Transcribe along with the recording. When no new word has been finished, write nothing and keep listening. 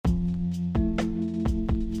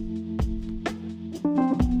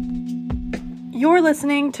You're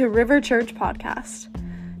listening to River Church Podcast.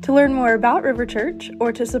 To learn more about River Church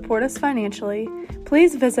or to support us financially,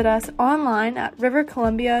 please visit us online at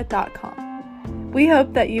rivercolumbia.com. We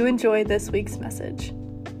hope that you enjoy this week's message.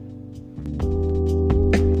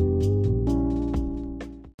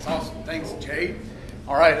 Awesome. Thanks, Jay.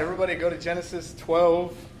 All right, everybody go to Genesis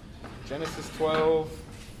 12. Genesis 12.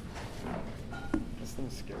 This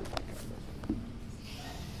thing's scary.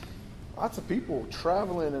 Lots of people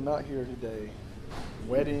traveling and not here today.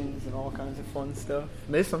 Weddings and all kinds of fun stuff.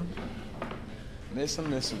 Miss them.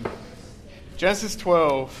 Genesis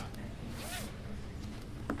 12.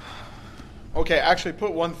 Okay, actually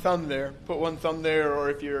put one thumb there. Or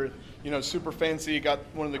if you're, super fancy, got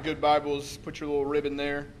one of the good Bibles, put your little ribbon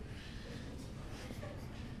there.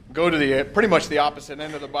 Go to pretty much the opposite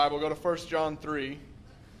end of the Bible. Go to 1 John 3.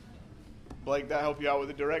 Blake, that help you out with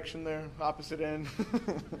the direction there? Opposite end.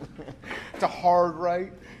 It's a hard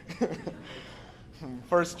right.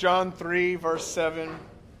 1 John 3, verse 7.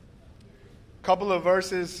 Couple of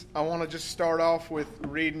verses I want to just start off with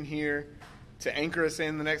reading here to anchor us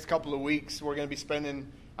in the next couple of weeks. We're going to be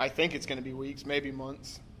spending, I think it's going to be weeks, maybe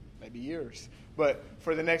months, maybe years. But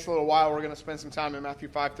for the next little while, we're going to spend some time in Matthew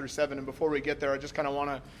 5 through 7. And before we get there, I just kind of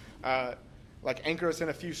want to anchor us in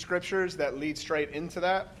a few scriptures that lead straight into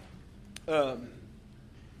that. All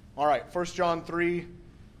right, 1 John 3,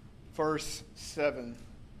 verse 7.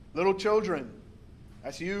 Little children,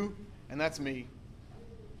 that's you and that's me.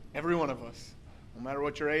 Every one of us. No matter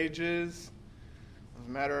what your age is,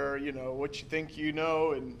 doesn't matter, what you think you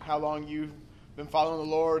know and how long you've been following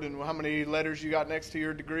the Lord and how many letters you got next to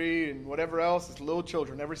your degree and whatever else. It's little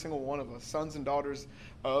children, every single one of us. Sons and daughters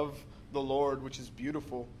of the Lord, which is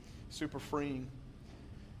beautiful, super freeing.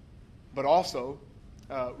 But also,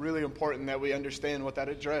 really important that we understand what that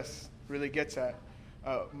address really gets at.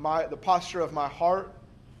 The posture of my heart,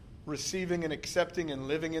 receiving and accepting and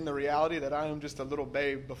living in the reality that I am just a little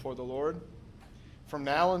babe before the Lord. From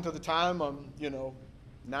now until the time I'm,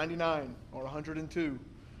 99 or 102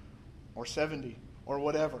 or 70 or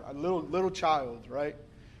whatever, a little child, right?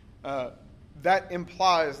 That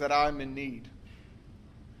implies that I'm in need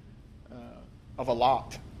of a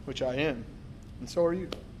lot, which I am, and so are you.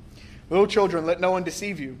 Little children, let no one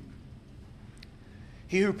deceive you.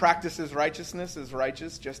 He who practices righteousness is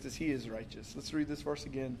righteous, just as he is righteous. Let's read this verse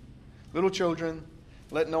again. Little children,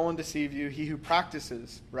 let no one deceive you. He who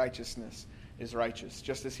practices righteousness is righteous,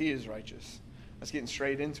 just as he is righteous. That's getting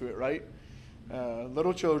straight into it, right?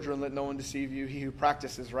 Little children, let no one deceive you. He who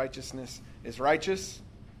practices righteousness is righteous,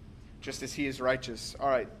 just as he is righteous. All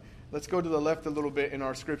right, let's go to the left a little bit in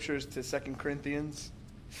our scriptures to 2 Corinthians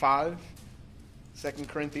 5. 2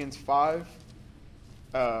 Corinthians 5.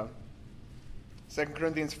 2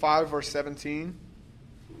 Corinthians 5, verse 17.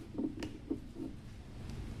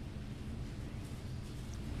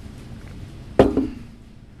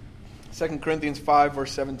 Second Corinthians 5,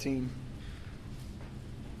 verse 17.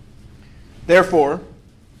 Therefore,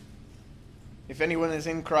 if anyone is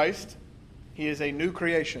in Christ, he is a new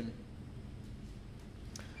creation.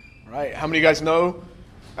 All right, how many of you guys know,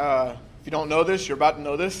 if you don't know this, you're about to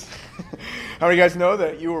know this. How many of you guys know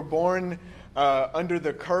that you were born under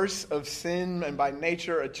the curse of sin and by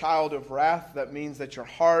nature a child of wrath? That means that your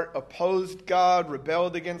heart opposed God,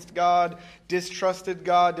 rebelled against God, distrusted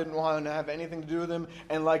God, didn't want to have anything to do with him.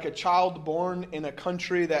 And like a child born in a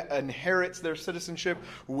country that inherits their citizenship,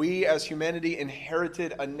 we as humanity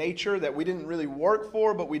inherited a nature that we didn't really work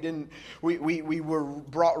for, but we were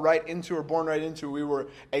brought right into or born right into. We were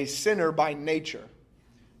a sinner by nature.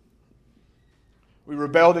 We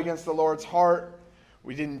rebelled against the Lord's heart.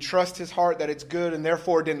 We didn't trust his heart that it's good and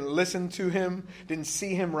therefore didn't listen to him, didn't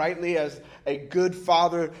see him rightly as a good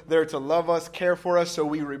father there to love us, care for us. So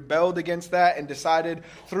we rebelled against that and decided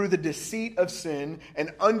through the deceit of sin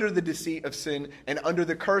and under the deceit of sin and under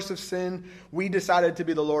the curse of sin, we decided to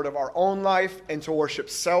be the Lord of our own life and to worship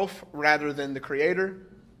self rather than the Creator,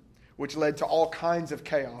 which led to all kinds of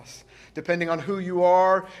chaos. Depending on who you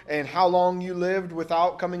are and how long you lived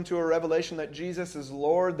without coming to a revelation that Jesus is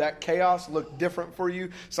Lord, that chaos looked different for you.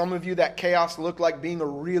 Some of you, that chaos looked like being a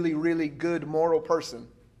really, really good moral person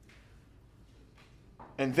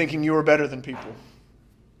and thinking you were better than people.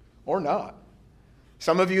 Or not.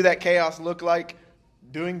 Some of you, that chaos looked like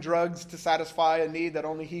doing drugs to satisfy a need that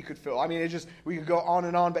only he could fill. I mean, we could go on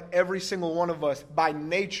and on, but every single one of us, by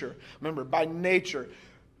nature,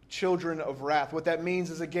 children of wrath. What that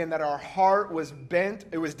means is, again, that our heart was bent,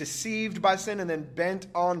 it was deceived by sin and then bent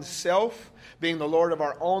on self, being the Lord of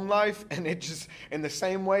our own life. And it just, in the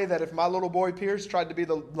same way that if my little boy Pierce tried to be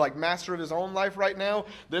the master of his own life right now,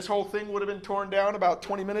 this whole thing would have been torn down about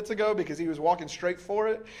 20 minutes ago because he was walking straight for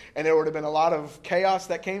it, and there would have been a lot of chaos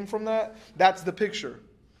that came from that. That's the picture.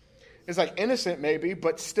 It's like innocent maybe,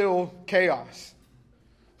 but still chaos.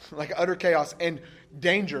 Like utter chaos and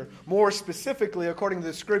danger. More specifically, according to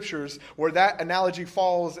the scriptures, where that analogy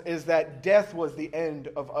falls is that death was the end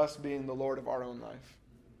of us being the Lord of our own life.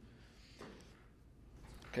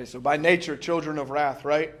 Okay, so by nature, children of wrath,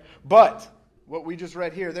 right? But what we just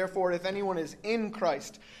read here, therefore, if anyone is in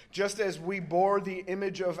Christ, just as we bore the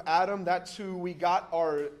image of Adam, that's who we got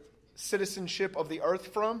our citizenship of the earth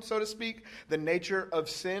from, so to speak. The nature of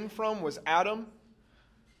sin from was Adam.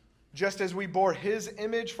 Just as we bore his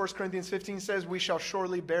image, 1 Corinthians 15 says, we shall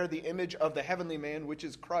surely bear the image of the heavenly man, which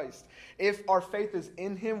is Christ. If our faith is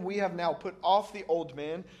in him, we have now put off the old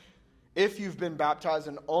man. If you've been baptized,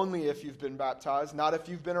 and only if you've been baptized, not if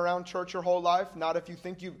you've been around church your whole life, not if you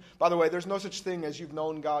think you've... By the way, there's no such thing as you've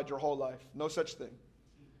known God your whole life. No such thing.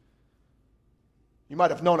 You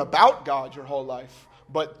might have known about God your whole life,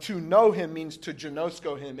 but to know him means to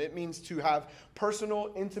ginosko him. It means to have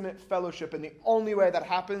personal, intimate fellowship. And the only way that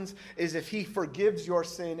happens is if he forgives your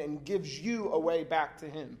sin and gives you a way back to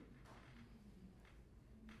him.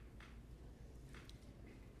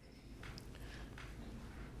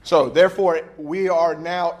 So, therefore, we are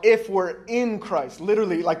now, if we're in Christ,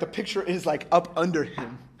 literally, like the picture is like up under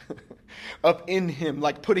him, up in him,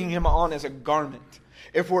 like putting him on as a garment.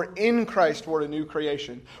 If we're in Christ, we're a new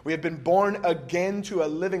creation. We have been born again to a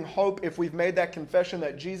living hope. If we've made that confession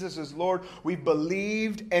that Jesus is Lord, we've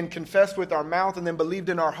believed and confessed with our mouth and then believed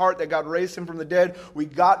in our heart that God raised him from the dead. We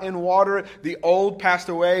got in water. The old passed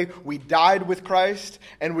away. We died with Christ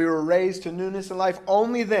and we were raised to newness in life.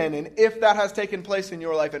 Only then, and if that has taken place in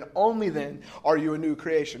your life, and only then are you a new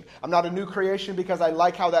creation. I'm not a new creation because I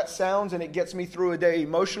like how that sounds and it gets me through a day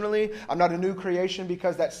emotionally. I'm not a new creation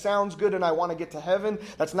because that sounds good and I want to get to heaven.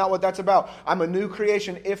 That's not what that's about. I'm a new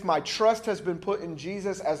creation if my trust has been put in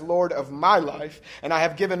Jesus as Lord of my life, and I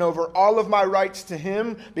have given over all of my rights to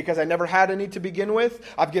him because I never had any to begin with.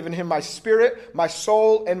 I've given him my spirit, my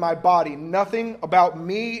soul, and my body. Nothing about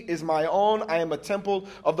me is my own. I am a temple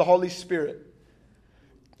of the Holy Spirit.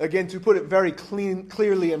 Again, to put it very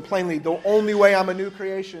clearly and plainly, the only way I'm a new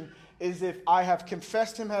creation is if I have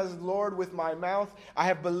confessed him as Lord with my mouth. I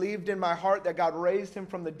have believed in my heart that God raised him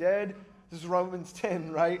from the dead. This is Romans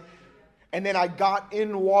 10, right? And then I got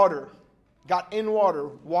in water. Got in water.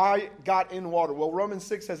 Why got in water? Well, Romans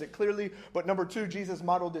 6 says it clearly, but number 2, Jesus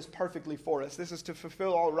modeled this perfectly for us. This is to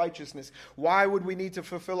fulfill all righteousness. Why would we need to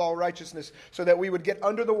fulfill all righteousness? So that we would get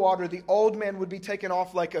under the water, the old man would be taken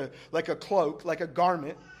off like a cloak, like a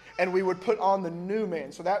garment, and we would put on the new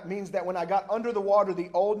man. So that means that when I got under the water, the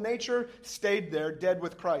old nature stayed there, dead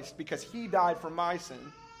with Christ, because he died for my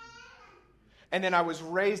sin. And then I was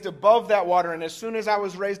raised above that water. And as soon as I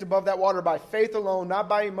was raised above that water by faith alone, not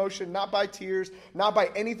by emotion, not by tears, not by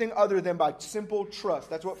anything other than by simple trust.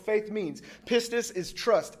 That's what faith means. Pistis is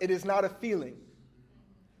trust. It is not a feeling.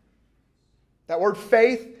 That word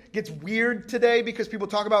faith gets weird today because people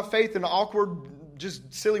talk about faith in awkward,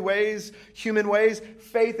 just silly ways, human ways.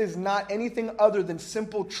 Faith is not anything other than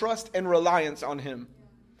simple trust and reliance on him.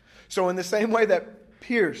 So in the same way that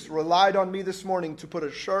Pierce relied on me this morning to put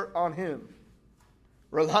a shirt on him,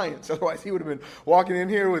 reliance. Otherwise, he would have been walking in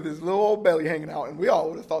here with his little old belly hanging out, and we all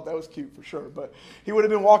would have thought that was cute for sure. But he would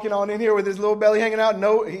have been walking on in here with his little belly hanging out.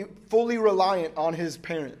 No, he fully reliant on his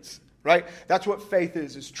parents, right? That's what faith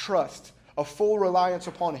is trust. A full reliance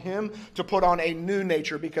upon him to put on a new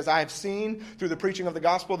nature, because I have seen through the preaching of the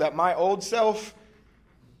gospel that my old self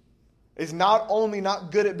is not only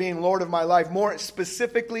not good at being Lord of my life, more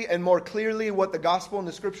specifically and more clearly what the gospel and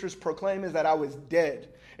the scriptures proclaim is that I was dead.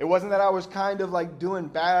 It wasn't that I was kind of like doing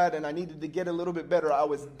bad and I needed to get a little bit better. I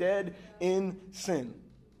was dead in sin.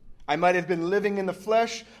 I might have been living in the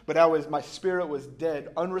flesh, but my spirit was dead,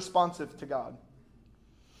 unresponsive to God.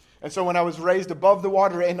 And so when I was raised above the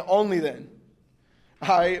water, and only then,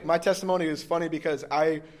 my testimony is funny because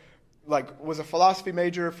I was a philosophy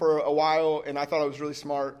major for a while, and I thought I was really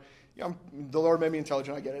smart. The Lord made me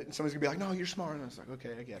intelligent, I get it. And somebody's going to be like, no, you're smart. And I was like,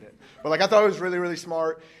 okay, I get it. But I thought I was really, really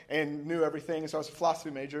smart and knew everything. And so I was a philosophy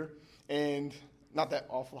major. And not that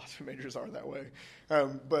all philosophy majors are that way.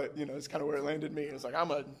 But, it's kind of where it landed me. It's like, I'm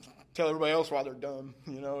going to tell everybody else why they're dumb,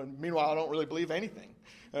 And meanwhile, I don't really believe anything.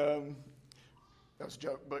 That was a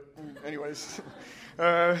joke, but anyways.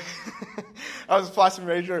 I was a philosophy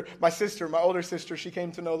major. My older sister, she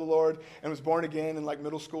came to know the Lord and was born again in like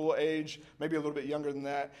middle school age, maybe a little bit younger than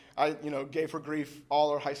that. I, gave her grief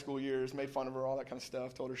all her high school years, made fun of her, all that kind of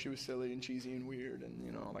stuff, told her she was silly and cheesy and weird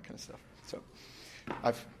and, all that kind of stuff. So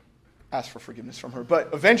I've asked for forgiveness from her. But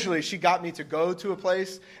eventually she got me to go to a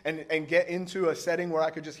place and get into a setting where I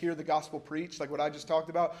could just hear the gospel preached, like what I just talked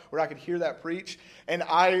about, where I could hear that preach. And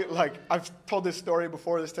I've told this story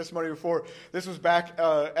before, this testimony before. This was back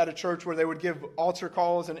at a church where they would give altar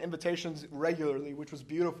calls and invitations regularly, which was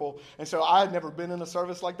beautiful. And so I had never been in a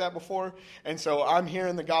service like that before. And so I'm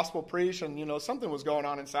hearing the gospel preached, and, something was going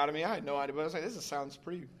on inside of me. I had no idea, but I was like, this sounds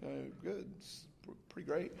pretty good. It's pretty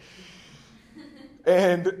great.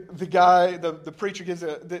 And the guy, the preacher gives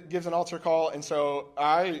an altar call, and so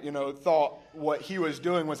I, thought what he was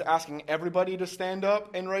doing was asking everybody to stand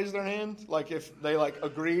up and raise their hand, like if they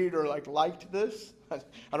agreed or liked this.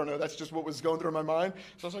 I don't know. That's just what was going through my mind.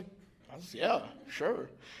 So I was like, yeah, sure.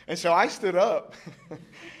 And so I stood up.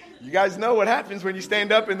 You guys know what happens when you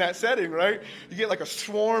stand up in that setting, right? You get a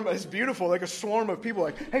swarm. It's beautiful, like a swarm of people.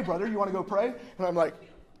 Like, hey, brother, you want to go pray? And I'm like,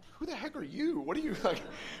 who the heck are you? What are you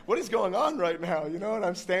what is going on right now? And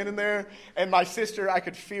I'm standing there, and my sister, I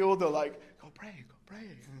could feel the go pray.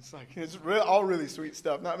 And it's all really sweet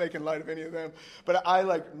stuff, not making light of any of them. But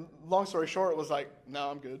I long story short, was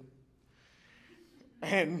no, I'm good.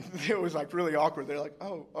 And it was really awkward. They're like,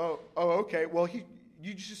 oh, okay. Well,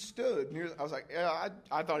 you just stood. And I was like, yeah,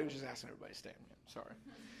 I thought he was just asking everybody to stand. Sorry.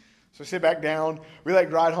 So I sit back down. We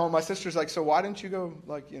ride home. My sister's like, so why didn't you go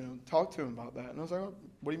talk to him about that? And I was like,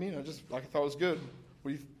 what do you mean? I just I thought it was good.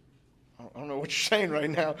 I don't know what you're saying right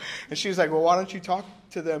now. And she was like, well, why don't you talk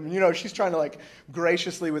to them? She's trying to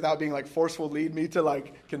graciously, without being forceful, lead me to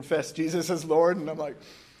confess Jesus as Lord. And I'm like,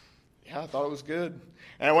 yeah, I thought it was good.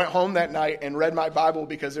 And I went home that night and read my Bible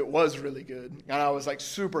because it was really good. And I was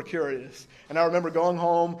super curious. And I remember going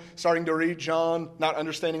home, starting to read John, not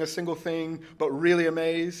understanding a single thing, but really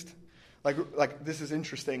amazed. This is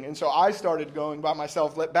interesting. And so I started going by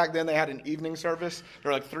myself. Back then they had an evening service.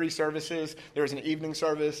 There were 3 services. There was an evening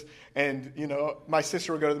service. And, my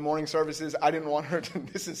sister would go to the morning services. I didn't want her to,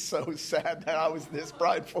 this is so sad that I was this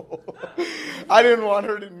prideful. I didn't want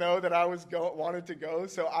her to know that I wanted to go.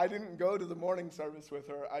 So I didn't go to the morning service with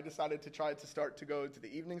her. I decided to start to go to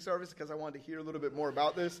the evening service because I wanted to hear a little bit more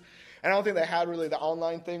about this. And I don't think they had really, the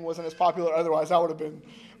online thing wasn't as popular. Otherwise, I would have been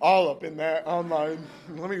all up in that online.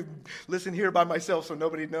 Let me listen here by myself so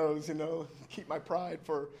nobody knows, keep my pride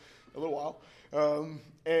for a little while.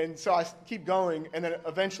 And so I keep going, and then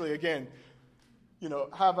eventually, again,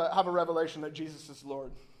 have a revelation that Jesus is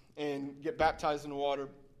Lord, and get baptized in water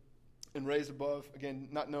and raised above. Again,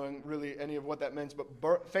 not knowing really any of what that meant,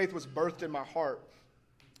 but faith was birthed in my heart.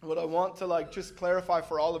 What I want to just clarify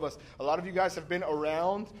for all of us, a lot of you guys have been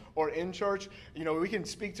around or in church. We can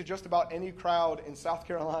speak to just about any crowd in South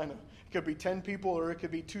Carolina. It could be 10 people or it could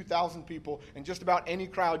be 2,000 people. And just about any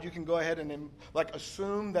crowd, you can go ahead and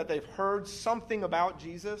assume that they've heard something about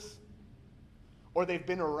Jesus or they've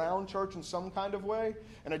been around church in some kind of way.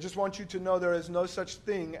 And I just want you to know there is no such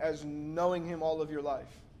thing as knowing him all of your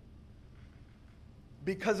life.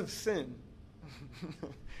 Because of sin.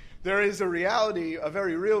 There is a reality, a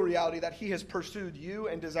very real reality, that he has pursued you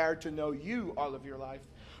and desired to know you all of your life.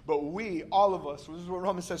 But we, all of us, this is what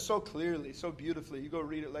Romans says so clearly, so beautifully, you go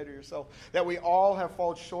read it later yourself, that we all have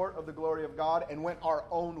fallen short of the glory of God and went our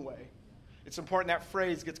own way. It's important that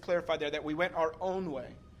phrase gets clarified there, that we went our own way.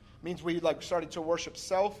 Means we started to worship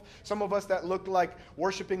self. Some of us that looked like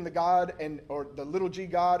worshiping the God or the little g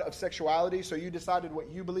God of sexuality. So you decided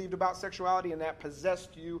what you believed about sexuality, and that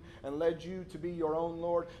possessed you and led you to be your own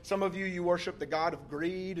Lord. Some of you worship the God of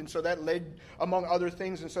greed, and so that led, among other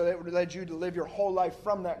things, and so that led you to live your whole life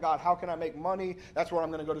from that God. How can I make money? That's where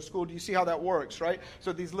I'm going to go to school. Do you see how that works, right?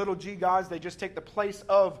 So these little g gods, they just take the place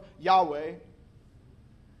of Yahweh,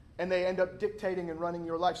 and they end up dictating and running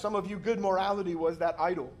your life. Some of you, good morality was that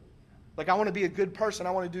idol. I want to be a good person.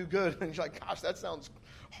 I want to do good. And you're like, gosh, that sounds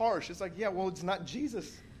harsh. It's yeah, well, it's not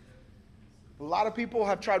Jesus. A lot of people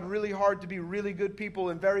have tried really hard to be really good people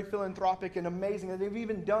and very philanthropic and amazing. And they've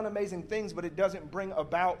even done amazing things, but it doesn't bring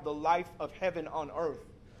about the life of heaven on earth.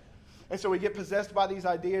 And so we get possessed by these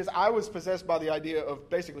ideas. I was possessed by the idea of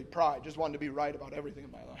basically pride, just wanting to be right about everything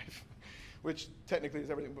in my life, which technically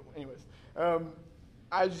is everything. But anyways,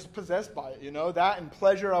 I was just possessed by it, that and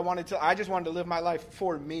pleasure. I just wanted to live my life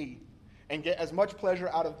for me. and get as much pleasure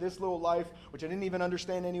out of this little life, which I didn't even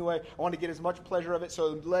understand anyway. I wanted to get as much pleasure of it,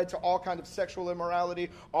 so it led to all kinds of sexual immorality,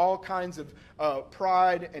 all kinds of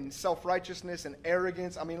pride and self-righteousness and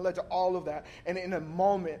arrogance. I mean, it led to all of that. And in a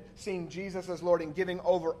moment, seeing Jesus as Lord and giving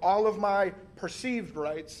over all of my perceived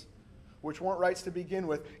rights, which weren't rights to begin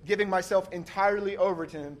with, giving myself entirely over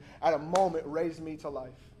to him, at a moment raised me to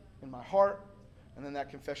life in my heart. And then that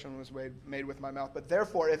confession was made with my mouth. But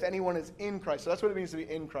therefore, if anyone is in Christ, so that's what it means to be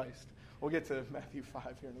in Christ. We'll get to Matthew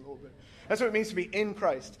 5 here in a little bit. That's what it means to be in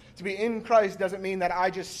Christ. To be in Christ doesn't mean that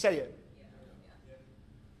I just say it.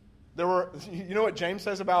 You know what James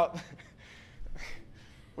says about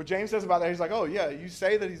what James says about that? He's like, oh yeah, you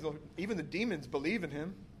say that even the demons believe in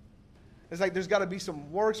him. It's like there's got to be some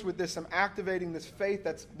works with this, some activating this faith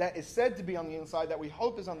that is said to be on the inside, that we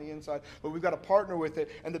hope is on the inside, but we've got to partner with it.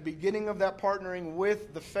 And the beginning of that partnering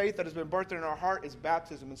with the faith that has been birthed in our heart is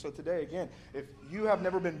baptism. And so today, again, if you have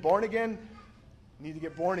never been born again, you need to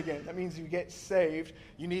get born again. That means you get saved.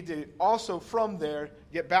 You need to also, from there,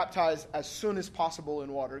 get baptized as soon as possible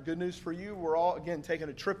in water. Good news for you, we're all, again, taking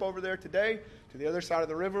a trip over there today to the other side of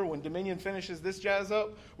the river. When Dominion finishes this jazz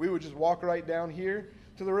up, we would just walk right down here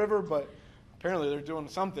to the river, but apparently they're doing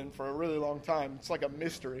something for a really long time. It's like a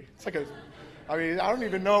mystery. I don't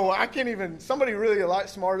even know. Somebody really a lot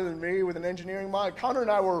smarter than me with an engineering mind. Connor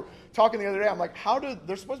and I were talking the other day. I'm like,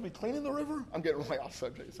 they're supposed to be cleaning the river? I'm getting way off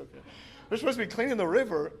subject. It's okay. They're supposed to be cleaning the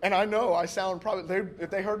river, and I know I sound probably,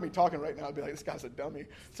 if they heard me talking right now, I'd be like, this guy's a dummy.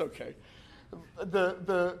 It's okay.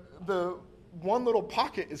 The one little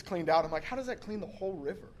pocket is cleaned out. I'm like, how does that clean the whole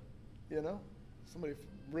river? You know? Somebody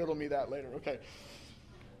riddle me that later. Okay.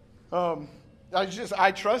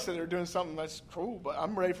 I trust that they're doing something that's cool, but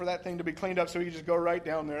I'm ready for that thing to be cleaned up so we can just go right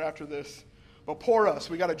down there after this. But poor us,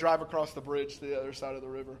 we got to drive across the bridge to the other side of the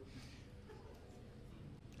river.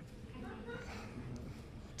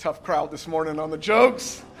 Tough crowd this morning on the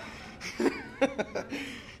jokes.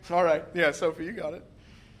 All right. Yeah, Sophie, you got it.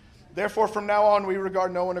 Therefore, from now on, we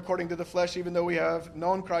regard no one according to the flesh, even though we have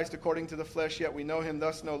known Christ according to the flesh, yet we know him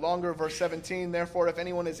thus no longer. Verse 17, therefore, if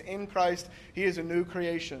anyone is in Christ, he is a new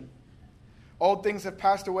creation. Old things have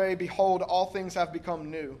passed away. Behold, all things have become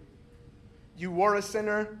new. You were a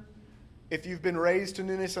sinner. If you've been raised to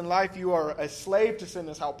newness in life, you are a slave to sin,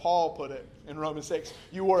 is how Paul put it in Romans 6.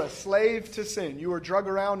 You were a slave to sin. You were drug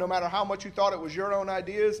around no matter how much you thought it was your own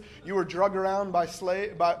ideas. You were drug around by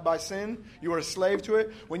sin. You were a slave to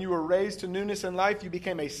it. When you were raised to newness in life, you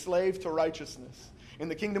became a slave to righteousness. In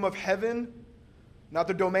the kingdom of heaven, not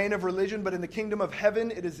the domain of religion, but in the kingdom of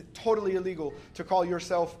heaven, it is totally illegal to call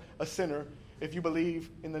yourself a sinner if you believe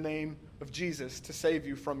in the name of Jesus to save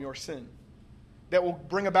you from your sin. That will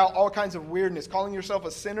bring about all kinds of weirdness. Calling yourself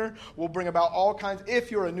a sinner will bring about all kinds,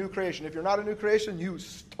 if you're a new creation. If you're not a new creation, you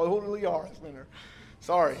totally are a sinner.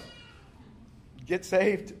 Sorry. Get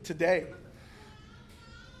saved today.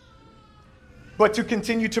 But to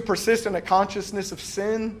continue to persist in a consciousness of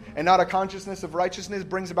sin and not a consciousness of righteousness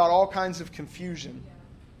brings about all kinds of confusion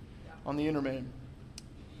on the inner man.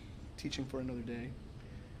 Teaching for another day.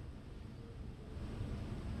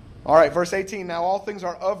 All right, verse 18. Now all things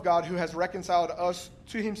are of God, who has reconciled us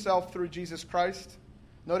to himself through Jesus Christ.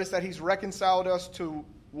 Notice that he's reconciled us to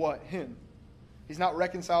what? Him. He's not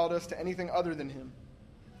reconciled us to anything other than him.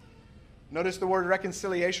 Notice the word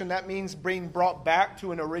reconciliation. That means being brought back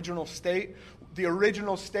to an original state. The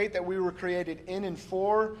original state that we were created in and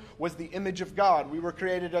for was the image of God. We were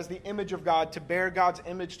created as the image of God to bear God's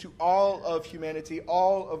image to all of humanity,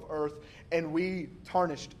 all of earth, and we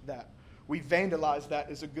tarnished that. We vandalized that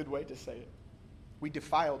is a good way to say it. We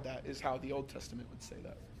defiled that is how the Old Testament would say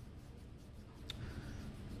that.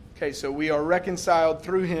 Okay, so we are reconciled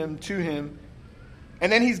through him to him.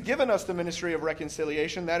 And then he's given us the ministry of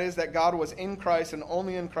reconciliation. That is that God was in Christ and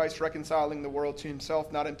only in Christ reconciling the world to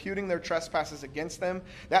himself, not imputing their trespasses against them.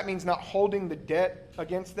 That means not holding the debt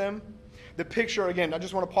against them. The picture, again, I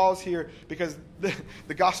just want to pause here because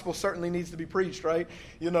the gospel certainly needs to be preached, right?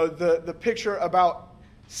 You know, the picture about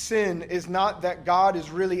sin is not that God is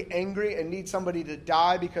really angry and needs somebody to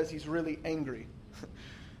die because he's really angry.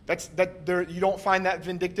 You don't find that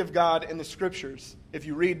vindictive God in the scriptures if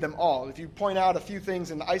you read them all. If you point out a few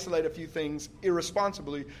things and isolate a few things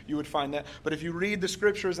irresponsibly, you would find that. But if you read the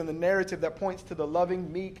scriptures and the narrative that points to the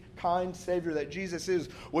loving, meek, kind Savior that Jesus is,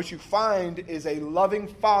 what you find is a loving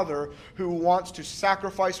Father who wants to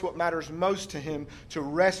sacrifice what matters most to him to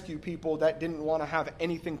rescue people that didn't want to have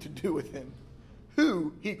anything to do with him,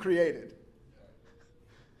 who he created.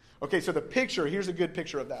 Okay, so the picture, here's a good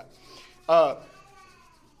picture of that.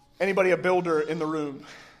 Anybody a builder in the room?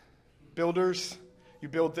 Builders? You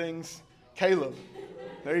build things? Caleb.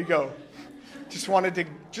 There you go. Just wanted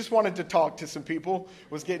to talk to some people.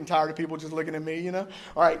 Was getting tired of people just looking at me, you know.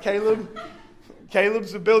 All right,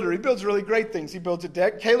 Caleb's a builder. He builds really great things. He builds a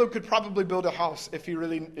deck. Caleb could probably build a house if he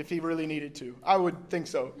really needed to. I would think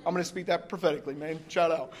so. I'm going to speak that prophetically, man.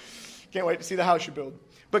 Shout out. Can't wait to see the house you build.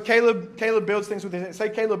 But Caleb builds things with his. Say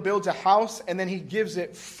Caleb builds a house and then he gives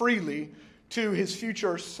it freely to his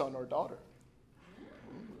future son or daughter.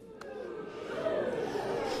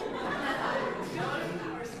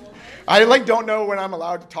 I don't know when I'm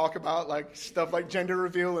allowed to talk about stuff like gender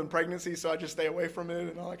reveal and pregnancy, so I just stay away from it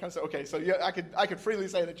and all that kind of stuff. Okay, so yeah, I could freely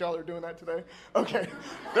say that y'all are doing that today. Okay,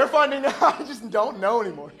 they're finding out. I just don't know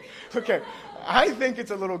anymore. Okay, I think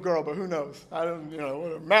it's a little girl, but who knows? I don't,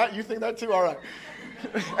 whatever. Matt, you think that too? All right.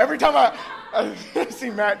 Every time I see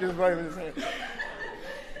Matt just waving his hand.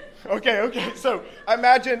 Okay. So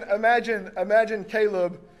imagine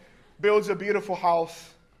Caleb builds a beautiful house.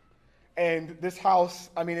 And this house,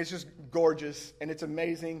 it's just gorgeous and it's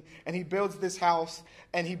amazing. And he builds this house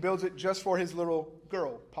and he builds it just for his little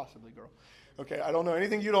girl, possibly girl. Okay, I don't know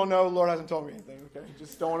anything you don't know. Lord hasn't told me anything. Okay,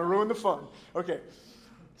 just don't want to ruin the fun. Okay,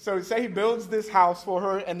 so say he builds this house for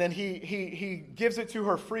her and then he gives it to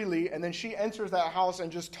her freely and then she enters that house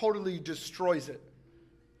and just totally destroys it.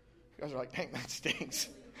 You guys are like, dang, that stinks.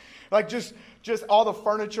 Just all the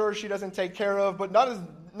furniture she doesn't take care of, but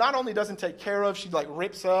not only doesn't take care of, she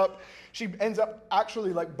rips up. She ends up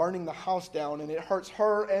actually burning the house down, and it hurts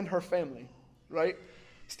her and her family, right?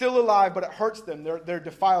 Still alive, but it hurts them. They're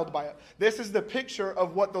defiled by it. This is the picture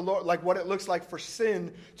of what the Lord, what it looks like for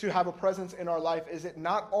sin to have a presence in our life. Is it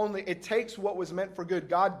not only, it takes what was meant for good.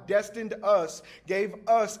 God destined us, gave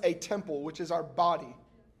us a temple, which is our body.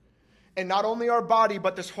 And not only our body,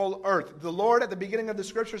 but this whole earth. The Lord, at the beginning of the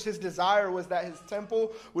scriptures, his desire was that his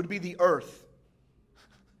temple would be the earth.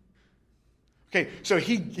 Okay, so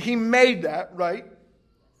he made that, right?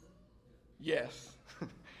 Yes.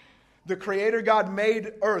 The Creator God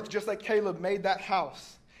made earth, just like Caleb made that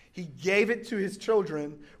house. He gave it to his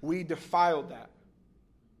children. We defiled that.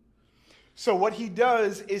 So what he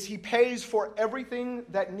does is he pays for everything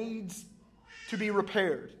that needs to be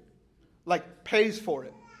repaired. Pays for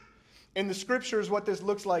it. In the scriptures, what this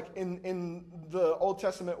looks like in the Old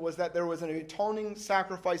Testament was that there was an atoning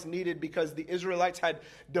sacrifice needed because the Israelites had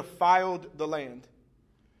defiled the land.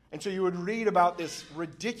 And so you would read about this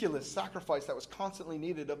ridiculous sacrifice that was constantly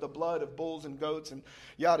needed of the blood of bulls and goats and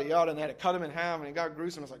yada yada, and they had to cut them in half and it got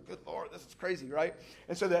gruesome. I was like, good Lord, this is crazy, right?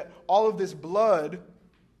 And so that all of this blood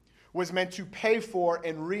was meant to pay for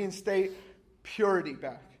and reinstate purity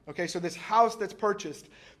back. Okay, so this house that's purchased,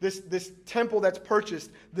 this temple that's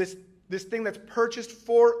purchased, this thing that's purchased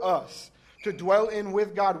for us to dwell in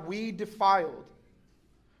with God, we defiled.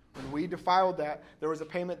 When we defiled that, there was a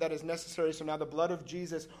payment that is necessary. So now the blood of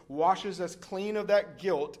Jesus washes us clean of that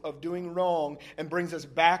guilt of doing wrong and brings us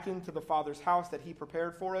back into the Father's house that he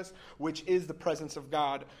prepared for us, which is the presence of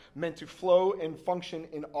God, meant to flow and function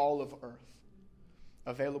in all of earth.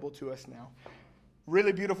 Available to us now.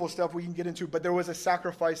 Really beautiful stuff we can get into, but there was a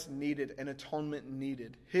sacrifice needed, an atonement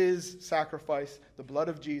needed. His sacrifice, the blood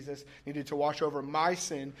of Jesus, needed to wash over my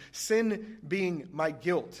sin being my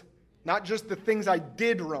guilt. Not just the things I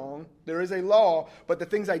did wrong, there is a law, but the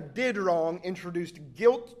things I did wrong introduced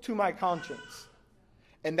guilt to my conscience.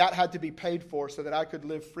 And that had to be paid for so that I could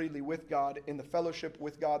live freely with God in the fellowship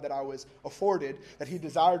with God that I was afforded, that he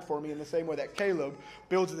desired for me in the same way that Caleb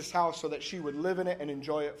builds this house so that she would live in it and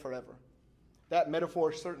enjoy it forever. That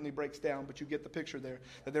metaphor certainly breaks down, but you get the picture there.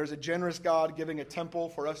 That there's a generous God giving a temple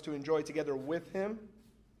for us to enjoy together with him,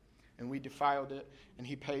 and we defiled it, and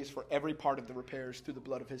he pays for every part of the repairs through the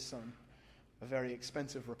blood of his Son. A very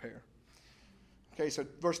expensive repair. Okay, so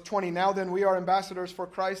verse 20, now then we are ambassadors for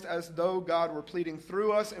Christ as though God were pleading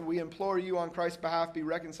through us, and we implore you on Christ's behalf, be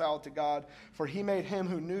reconciled to God. For he made him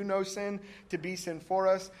who knew no sin to be sin for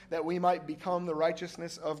us, that we might become the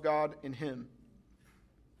righteousness of God in him.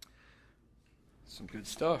 Some good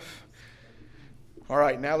stuff. All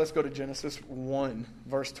right, now let's go to Genesis 1,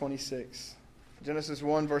 verse 26. Genesis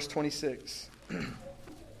 1, verse 26.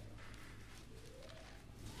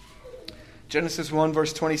 Genesis 1,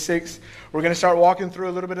 verse 26. We're going to start walking through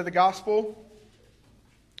a little bit of the gospel.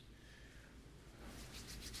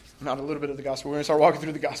 Not a little bit of the gospel. We're going to start walking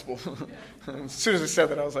through the gospel. As soon as I said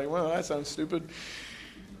that, I was like, well, that sounds stupid.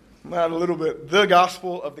 Not a little bit. The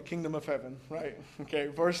gospel of the kingdom of heaven, right? Okay,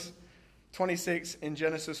 verse 26 in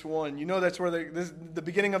Genesis 1. You know that's where the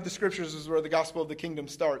beginning of the scriptures is where the gospel of the kingdom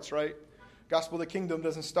starts, right? Gospel of the kingdom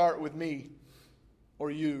doesn't start with me or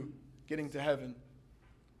you getting to heaven.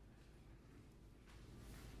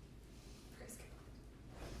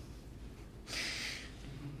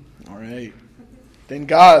 All right. Then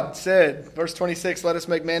God said, verse 26, let us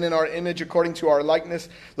make man in our image according to our likeness.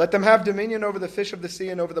 Let them have dominion over the fish of the sea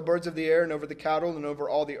and over the birds of the air and over the cattle and over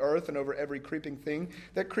all the earth and over every creeping thing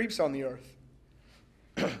that creeps on the earth.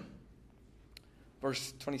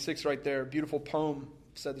 Verse 26 right there, beautiful poem.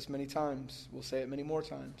 I've said this many times. We'll say it many more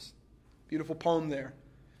times. Beautiful poem there.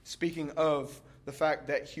 Speaking of the fact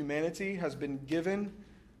that humanity has been given,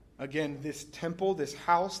 again, this temple, this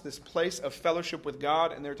house, this place of fellowship with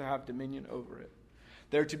God, and they're to have dominion over it.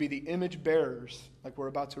 They're to be the image bearers, like we're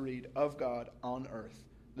about to read, of God on earth.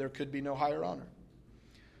 There could be no higher honor.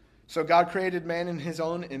 So God created man in his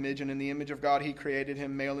own image, and in the image of God he created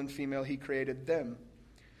him, male and female, he created them.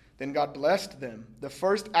 Then God blessed them. The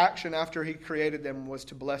first action after he created them was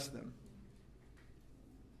to bless them.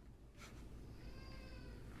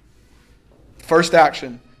 First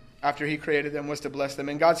action after he created them was to bless them.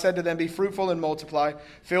 And God said to them, be fruitful and multiply,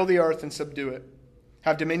 fill the earth and subdue it.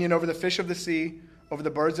 Have dominion over the fish of the sea, over the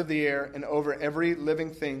birds of the air, and over every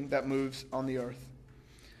living thing that moves on the earth.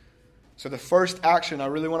 So the first action, I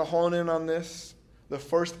really want to hone in on this. The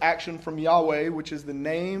first action from Yahweh, which is the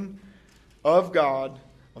name of God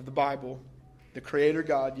of the Bible, the Creator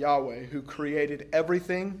God, Yahweh, who created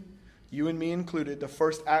everything, you and me included. The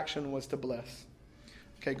first action was to bless.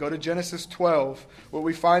 Okay, go to Genesis 12. What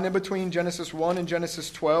we find in between Genesis 1 and Genesis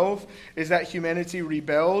 12 is that humanity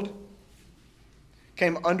rebelled,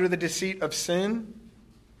 came under the deceit of sin.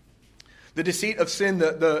 The deceit of sin,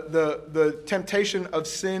 the temptation of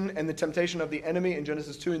sin and the temptation of the enemy in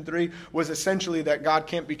Genesis 2 and 3 was essentially that God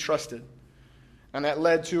can't be trusted. And that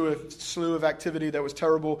led to a slew of activity that was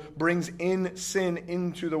terrible, brings in sin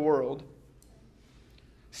into the world.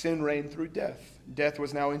 Sin reigned through death. Death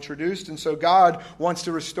was now introduced, and so God wants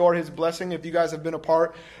to restore his blessing. If you guys have been a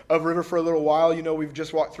part of River for a little while, you know we've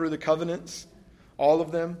just walked through the covenants, all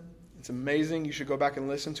of them. It's amazing. You should go back and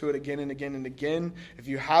listen to it again and again and again. If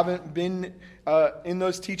you haven't been in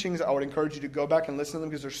those teachings, I would encourage you to go back and listen to them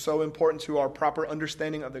because they're so important to our proper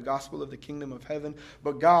understanding of the gospel of the kingdom of heaven.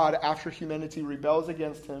 But God, after humanity rebels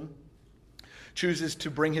against him, chooses to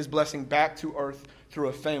bring his blessing back to earth through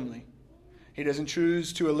a family. He doesn't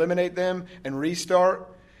choose to eliminate them and restart.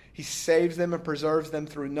 He saves them and preserves them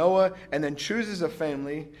through Noah and then chooses a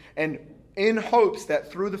family, and in hopes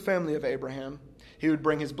that through the family of Abraham, he would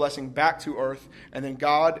bring his blessing back to earth, and then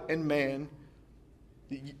God and man,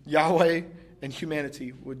 Yahweh and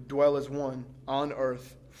humanity, would dwell as one on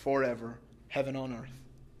earth forever. Heaven on earth.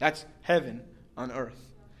 That's heaven on earth.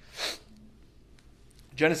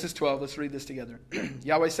 Genesis 12, let's read this together.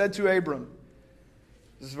 Yahweh said to Abram,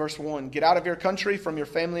 this is verse 1, get out of your country, from your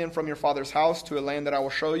family, and from your father's house, to a land that I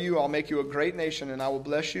will show you. I'll make you a great nation, and I will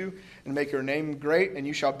bless you, and make your name great, and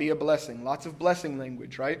you shall be a blessing. Lots of blessing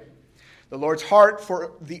language, right? The Lord's heart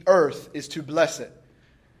for the earth is to bless it.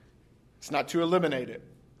 It's not to eliminate it.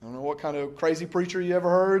 I don't know what kind of crazy preacher you ever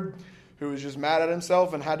heard who was just mad at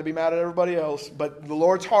himself and had to be mad at everybody else. But the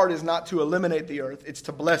Lord's heart is not to eliminate the earth. It's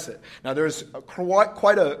to bless it. Now, there's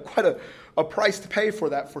quite a price to pay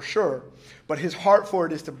for that, for sure. But his heart for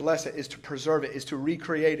it is to bless it, is to preserve it, is to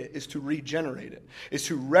recreate it, is to regenerate it, is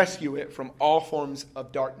to rescue it from all forms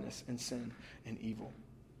of darkness and sin and evil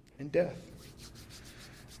and death.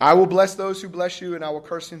 I will bless those who bless you, and I will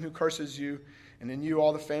curse him who curses you. And in you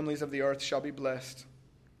all the families of the earth shall be blessed.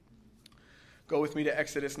 Go with me to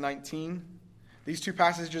Exodus 19. These two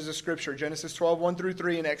passages of Scripture, Genesis 12, 1 through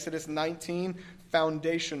 3, and Exodus 19,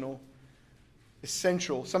 foundational,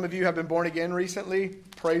 essential. Some of you have been born again recently.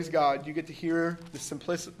 Praise God. You get to hear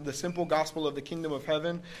the simple gospel of the kingdom of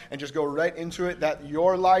heaven and just go right into it, that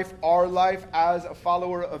your life, our life as a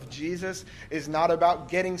follower of Jesus is not about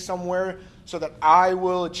getting somewhere so that I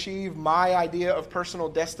will achieve my idea of personal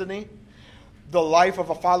destiny. The life of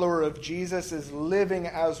a follower of Jesus is living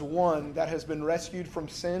as one that has been rescued from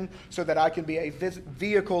sin so that I can be a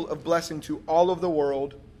vehicle of blessing to all of the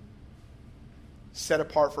world, set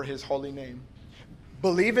apart for his holy name.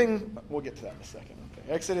 Believing, we'll get to that in a second.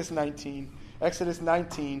 Okay. Exodus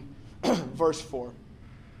 19, verse 4.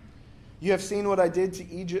 You have seen what I did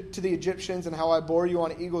to the Egyptians and how I bore you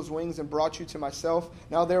on eagle's wings and brought you to myself.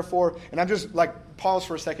 Now therefore, and I'm just pause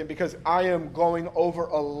for a second because I am going over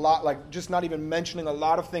a lot, just not even mentioning a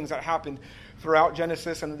lot of things that happened throughout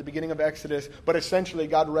Genesis and at the beginning of Exodus. But essentially,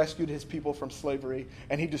 God rescued his people from slavery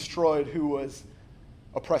and he destroyed who was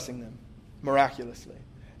oppressing them miraculously.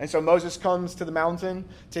 And so Moses comes to the mountain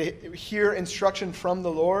to hear instruction from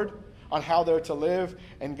the Lord on how they're to live,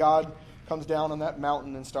 and God comes down on that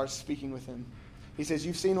mountain and starts speaking with him. He says,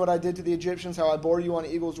 you've seen what I did to the Egyptians, how I bore you on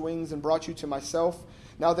eagle's wings and brought you to myself.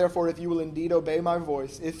 Now therefore, if you will indeed obey my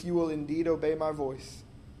voice,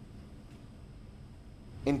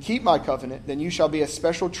 and keep my covenant, then you shall be a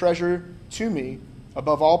special treasure to me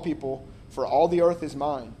above all people, for all the earth is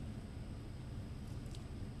mine.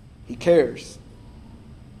 He cares.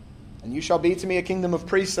 And you shall be to me a kingdom of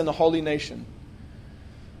priests and a holy nation.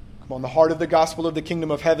 Come on, the heart of the gospel of the kingdom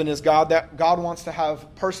of heaven is God. That God wants to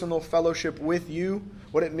have personal fellowship with you.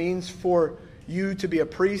 What it means for you to be a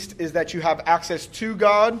priest is that you have access to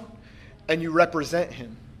God and you represent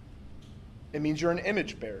Him. It means you're an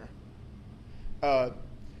image bearer.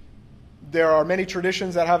 There are many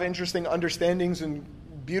traditions that have interesting understandings and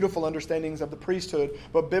beautiful understandings of the priesthood,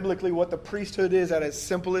 but biblically what the priesthood is at its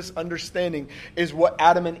simplest understanding is what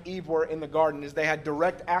Adam and Eve were in the garden, is they had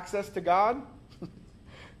direct access to God.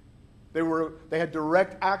 They had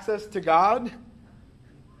direct access to God.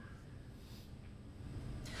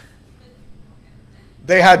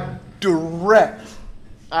 They had direct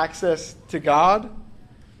access to God,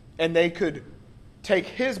 and they could take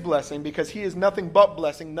His blessing, because He is nothing but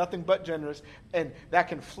blessing, nothing but generous, and that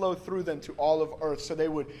can flow through them to all of earth. So they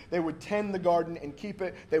would tend the garden and keep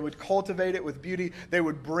it. They would cultivate it with beauty. They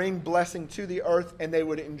would bring blessing to the earth, and they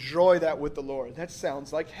would enjoy that with the Lord. That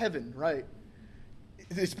sounds like heaven, right?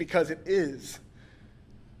 It's because it is.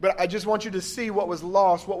 But I just want you to see what was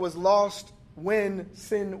lost. What was lost when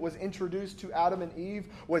sin was introduced to Adam and Eve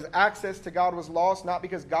was access to God was lost, not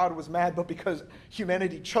because God was mad, but because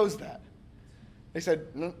humanity chose that. They said,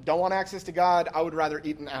 don't want access to God, I would rather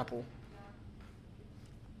eat an apple.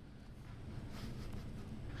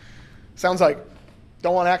 Sounds like,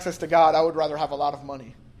 don't want access to God, I would rather have a lot of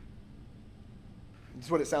money.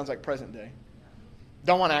 That's what it sounds like present day.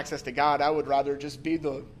 Don't want access to God, I would rather just be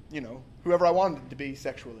whoever I wanted to be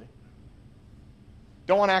sexually.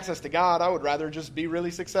 Don't want access to God, I would rather just be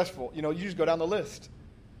really successful. You just go down the list.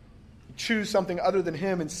 Choose something other than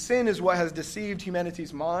Him, and sin is what has deceived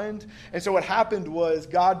humanity's mind. And so what happened was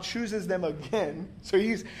God chooses them again. So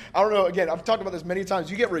I don't know, again, I've talked about this many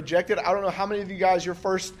times. You get rejected. I don't know how many of you guys, your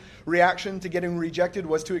first reaction to getting rejected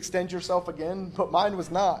was to extend yourself again, but mine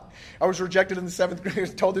was not. I was rejected in the 7th grade.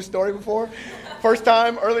 I've told this story before. First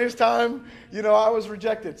time, earliest time, I was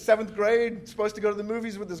rejected. 7th grade, supposed to go to the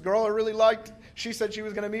movies with this girl I really liked. She said she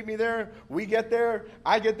was going to meet me there. We get there.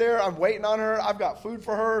 I get there. I'm waiting on her. I've got food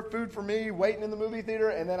for her, food for me, waiting in the movie theater.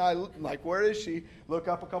 And then I'm like, where is she? Look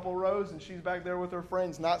up a couple rows, and she's back there with her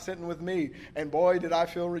friends, not sitting with me. And boy, did I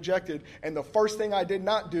feel rejected. And the first thing I did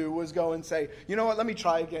not do was go and say, you know what, let me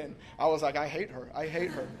try again. I was like, I hate her. I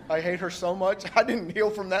hate her. I hate her so much. I didn't heal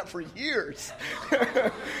from that for years.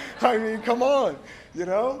 I mean, come on,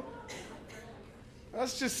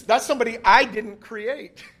 That's somebody I didn't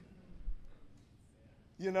create.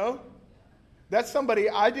 That's somebody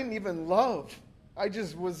I didn't even love. I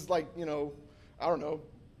just was like, I don't know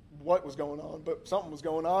what was going on, but something was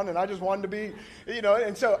going on, and I just wanted to be,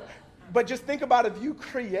 and so, but just think about if you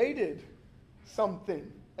created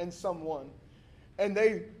something and someone, and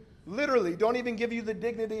they literally don't even give you the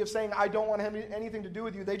dignity of saying, I don't want to have anything to do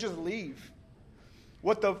with you. They just leave.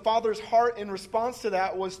 What the Father's heart in response to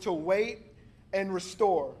that was to wait and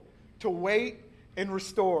restore, to wait and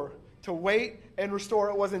restore, to wait and restore.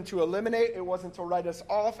 It wasn't to eliminate. It wasn't to write us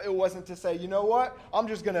off. It wasn't to say, you know what, I'm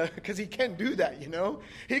just going to, because He can do that,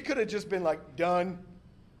 He could have just been like, done,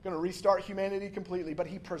 going to restart humanity completely. But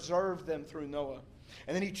He preserved them through Noah.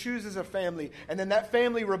 And then He chooses a family. And then that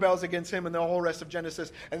family rebels against Him and the whole rest of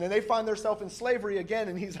Genesis. And then they find themselves in slavery again.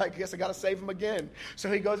 And He's like, I guess I got to save them again.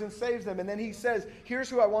 So He goes and saves them. And then He says, here's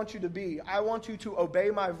who I want you to be. I want you to obey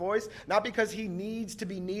my voice, not because He needs to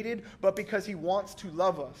be needed, but because He wants to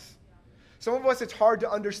love us. Some of us, it's hard to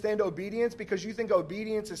understand obedience because you think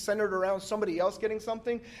obedience is centered around somebody else getting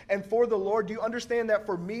something. And for the Lord, do you understand that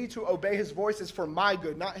for me to obey His voice is for my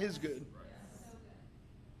good, not His good?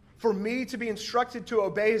 For me to be instructed to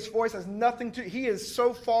obey His voice has nothing to... He is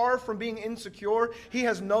so far from being insecure. He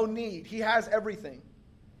has no need. He has everything.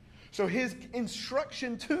 So His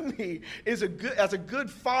instruction to me is as a good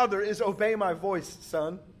father is obey my voice,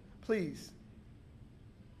 son. Please.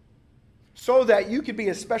 So that you could be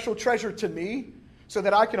a special treasure to me, so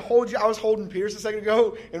that I can hold you. I was holding Pierce a second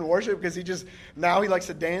ago in worship because now he likes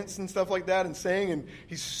to dance and stuff like that and sing, and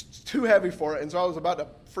he's too heavy for it. And so I was about to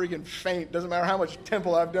freaking faint. Doesn't matter how much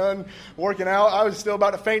temple I've done working out. I was still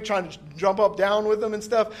about to faint trying to jump up, down with him and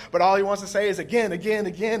stuff. But all he wants to say is again, again,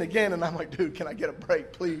 again, again. And I'm like, dude, can I get a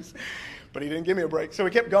break, please? But he didn't give me a break. So we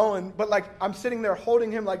kept going. But I'm sitting there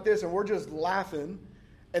holding him like this, and we're just laughing.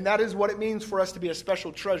 And that is what it means for us to be a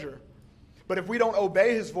special treasure. But if we don't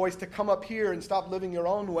obey His voice to come up here and stop living your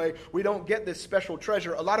own way, we don't get this special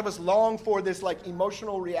treasure. A lot of us long for this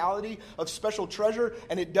emotional reality of special treasure,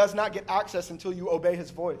 and it does not get access until you obey His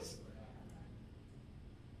voice.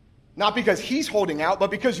 Not because he's holding out, but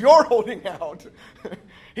because you're holding out.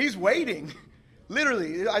 He's waiting.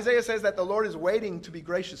 Literally, Isaiah says that the Lord is waiting to be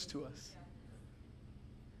gracious to us.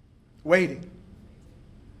 Waiting.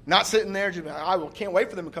 Not sitting there, just, can't wait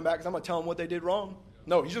for them to come back because I'm going to tell them what they did wrong.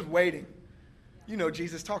 No, he's just waiting. You know,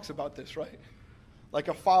 Jesus talks about this, right? Like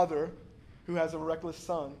a father who has a reckless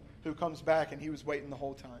son who comes back and he was waiting the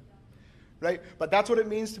whole time. Right? But that's what it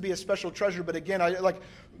means to be a special treasure. But again,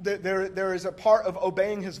 there is a part of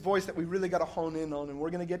obeying his voice that we really got to hone in on. And we're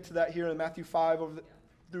going to get to that here in Matthew 5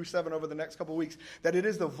 through 7 over the next couple of weeks. That it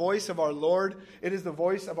is the voice of our Lord. It is the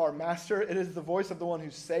voice of our Master. It is the voice of the one who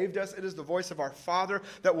saved us. It is the voice of our Father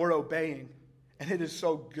that we're obeying. And it is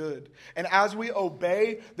so good. And as we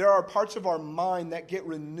obey, there are parts of our mind that get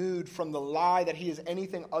renewed from the lie that he is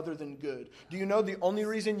anything other than good. Do you know the only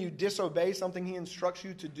reason you disobey something he instructs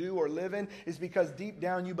you to do or live in is because deep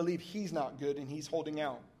down you believe he's not good and he's holding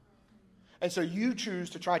out. And so you choose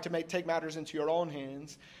to try to take matters into your own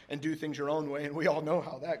hands and do things your own way. And we all know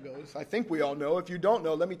how that goes. I think we all know. If you don't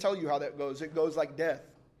know, let me tell you how that goes. It goes like death.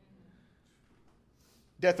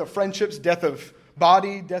 Death of friendships, death of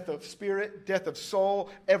body, death of spirit, death of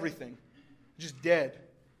soul, everything. Just dead.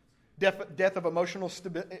 Death of emotional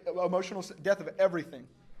death of everything.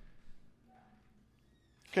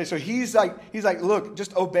 Okay, so he's like, look,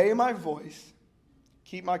 just obey my voice,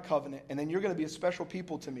 keep my covenant, and then you're going to be a special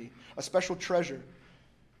people to me, a special treasure.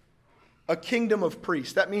 A kingdom of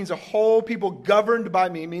priests. That means a whole people governed by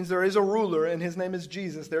me. It means there is a ruler and his name is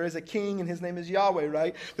Jesus. There is a king and his name is Yahweh,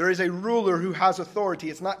 right? There is a ruler who has authority.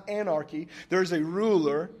 It's not anarchy. There is a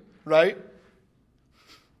ruler, right?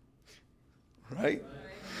 Right?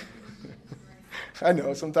 I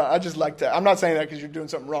know, sometimes I just like to, I'm not saying that because you're doing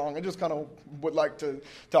something wrong. I just kind of would like to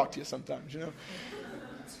talk to you sometimes, you know?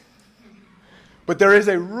 But there is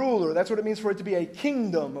a ruler. That's what it means for it to be a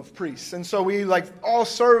kingdom of priests. And so we all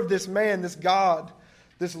serve this man, this God,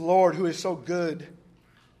 this Lord who is so good.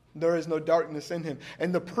 There is no darkness in him.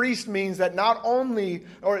 And the priest means that not only,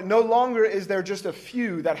 or no longer is there just a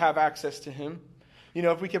few that have access to him. You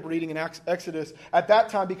know, if we kept reading in Exodus, at that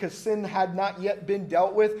time, because sin had not yet been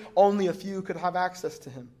dealt with, only a few could have access to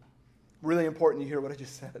him. Really important you hear what I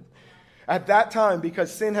just said. At that time,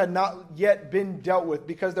 because sin had not yet been dealt with,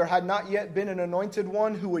 because there had not yet been an anointed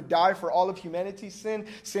one who would die for all of humanity's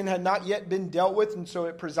sin had not yet been dealt with, and so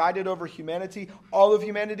it presided over humanity, all of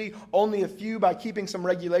humanity. Only a few, by keeping some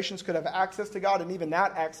regulations, could have access to God, and even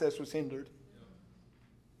that access was hindered.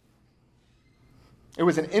 It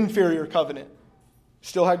was an inferior covenant.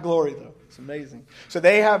 Still had glory, though. It's amazing. So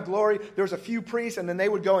they have glory. There's a few priests, and then they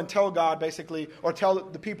would go and tell God, basically, or tell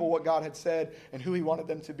the people what God had said and who he wanted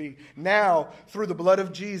them to be. Now, through the blood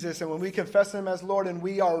of Jesus, and when we confess him as Lord, and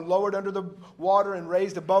we are lowered under the water and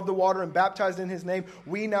raised above the water and baptized in his name,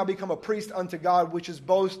 we now become a priest unto God, which is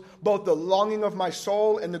both the longing of my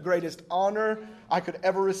soul and the greatest honor I could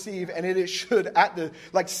ever receive. And it should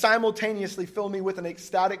simultaneously fill me with an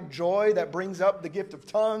ecstatic joy that brings up the gift of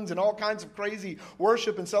tongues and all kinds of crazy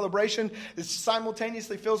worship and celebration. It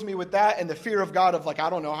simultaneously fills me with that and the fear of God of I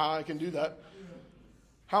don't know how I can do that.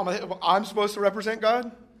 How am I'm supposed to represent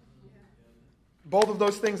God? Both of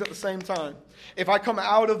those things at the same time. If I come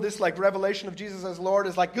out of this revelation of Jesus as Lord,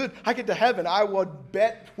 is good, I get to heaven, I would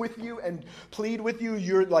bet with you and plead with you.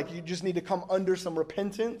 You just need to come under some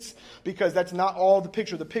repentance, because that's not all the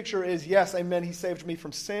picture. The picture is, yes, amen, he saved me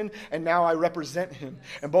from sin, and now I represent him.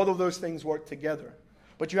 And both of those things work together.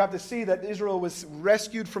 But you have to see that Israel was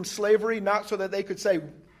rescued from slavery, not so that they could say,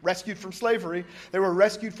 rescued from slavery. They were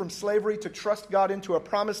rescued from slavery to trust God into a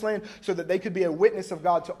promised land so that they could be a witness of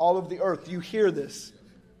God to all of the earth. Do you hear this?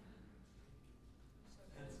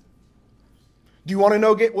 Do you want to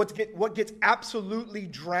know what gets absolutely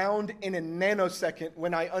drowned in a nanosecond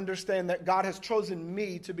when I understand that God has chosen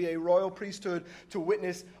me to be a royal priesthood to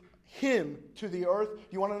witness him to the earth? Do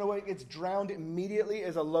you want to know what gets drowned immediately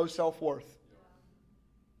is a low self-worth.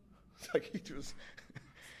 It's he just,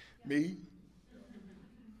 me?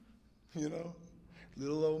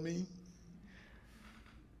 Little old me.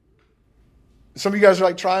 Some of you guys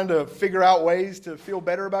are trying to figure out ways to feel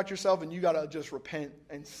better about yourself, and you got to just repent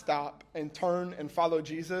and stop and turn and follow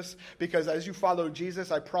Jesus. Because as you follow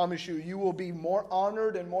Jesus, I promise you, you will be more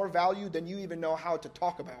honored and more valued than you even know how to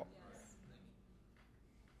talk about.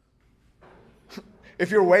 If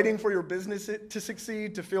you're waiting for your business to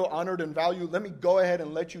succeed, to feel honored and valued, let me go ahead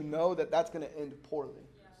and let you know that that's going to end poorly.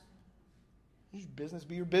 Your business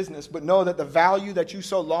be your business, but know that the value that you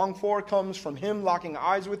so long for comes from him locking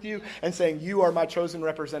eyes with you and saying, you are my chosen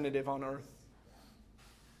representative on earth.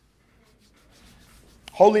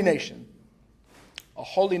 Holy nation. A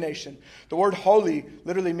holy nation. The word holy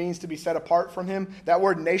literally means to be set apart from him. That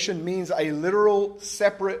word nation means a literal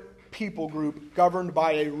separate people group governed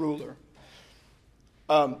by a ruler.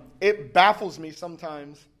 It baffles me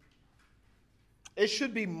sometimes. It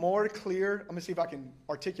should be more clear. I'm going to see if I can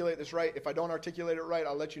articulate this right. If I don't articulate it right,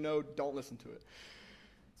 I'll let you know. Don't listen to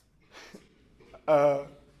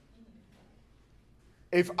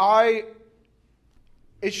it.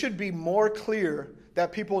 It should be more clear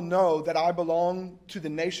that people know that I belong to the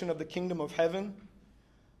nation of the kingdom of heaven.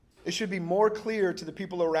 It should be more clear to the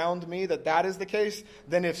people around me that that is the case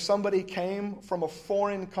than if somebody came from a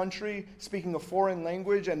foreign country speaking a foreign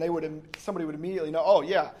language and somebody would immediately know, oh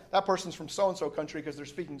yeah, that person's from so-and-so country because they're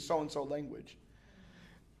speaking so-and-so language.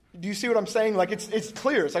 Do you see what I'm saying? Like it's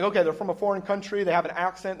clear. It's like, okay, they're from a foreign country. They have an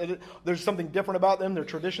accent. There's something different about them. Their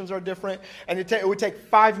traditions are different. And it would take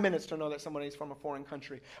 5 minutes to know that somebody's from a foreign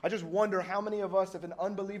country. I just wonder how many of us, if an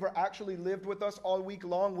unbeliever actually lived with us all week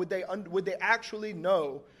long, would they actually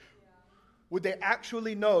know? Would they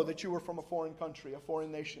actually know that you were from a foreign country, a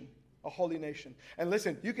foreign nation, a holy nation? And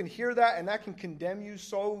listen, you can hear that and that can condemn you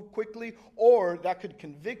so quickly, or that could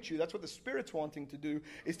convict you. That's what the Spirit's wanting to do,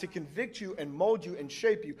 is to convict you and mold you and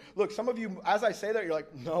shape you. Look, some of you, as I say that, you're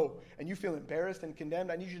like, no, and you feel embarrassed and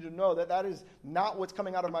condemned. I need you to know that that is not what's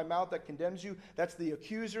coming out of my mouth that condemns you. That's the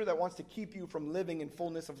accuser that wants to keep you from living in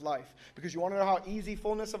fullness of life. Because you want to know how easy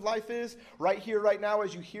fullness of life is? Right here, right now,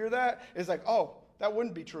 as you hear that, it's like, oh, that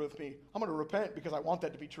wouldn't be true of me. I'm going to repent because I want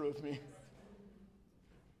that to be true of me.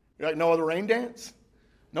 You're like, no other rain dance?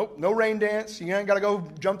 Nope, no rain dance. You ain't got to go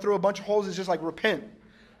jump through a bunch of holes. It's just like repent.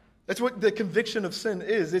 That's what the conviction of sin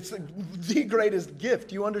is. It's the greatest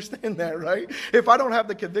gift. You understand that, right? If I don't have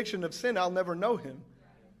the conviction of sin, I'll never know him.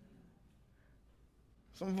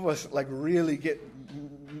 Some of us really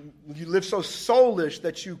you live so soulish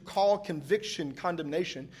that you call conviction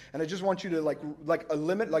condemnation. And I just want you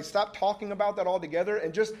to stop talking about that altogether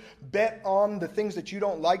and just bet on the things that you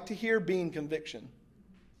don't like to hear being conviction.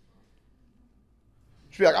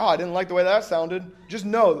 You should be like, oh, I didn't like the way that sounded. Just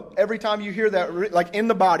know, every time you hear that, like in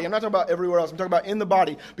the body, I'm not talking about everywhere else, I'm talking about in the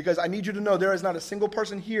body, because I need you to know there is not a single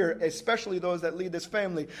person here, especially those that lead this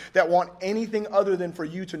family, that want anything other than for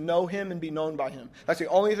you to know him and be known by him. That's the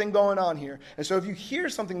only thing going on here. And so if you hear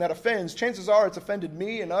something that offends, chances are it's offended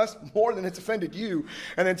me and us more than it's offended you.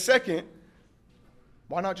 And then second,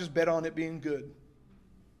 why not just bet on it being good?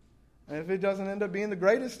 And if it doesn't end up being the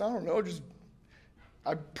greatest, I don't know,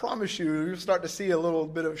 I promise you'll start to see a little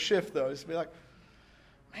bit of shift, though. Just be like,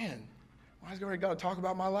 man, why is God going to talk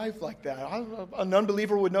about my life like that? An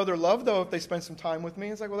unbeliever would know their love, though, if they spend some time with me.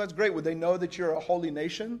 It's like, well, that's great. Would they know that you're a holy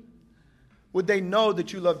nation? Would they know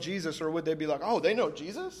that you love Jesus, or would they be like, oh, they know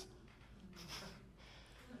Jesus?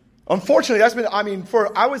 Unfortunately,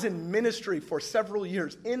 I was in ministry for several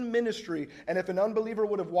years, and if an unbeliever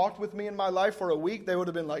would have walked with me in my life for a week, they would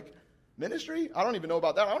have been like, ministry? I don't even know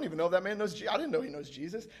about that. I don't even know if that man knows Jesus. I didn't know he knows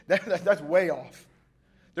Jesus. That's way off.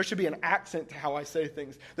 There should be an accent to how I say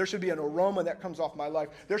things. There should be an aroma that comes off my life.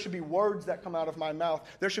 There should be words that come out of my mouth.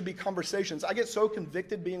 There should be conversations. I get so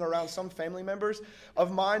convicted being around some family members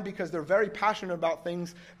of mine because they're very passionate about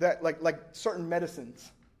things that like certain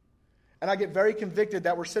medicines. And I get very convicted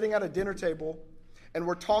that we're sitting at a dinner table and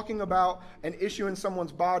we're talking about an issue in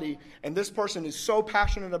someone's body, and this person is so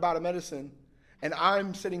passionate about a medicine, and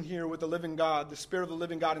I'm sitting here with the living God, the Spirit of the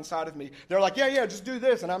living God inside of me. They're like, yeah, just do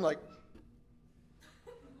this. And I'm like,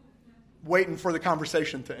 waiting for the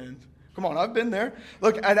conversation to end. Come on, I've been there.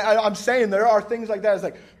 Look, and I'm saying there are things like that. It's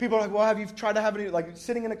like, people are like, well, have you tried to have any, like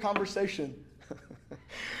sitting in a conversation.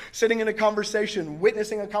 Sitting in a conversation,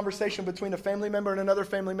 witnessing a conversation between a family member and another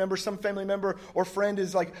family member. Some family member or friend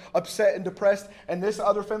is like upset and depressed, and this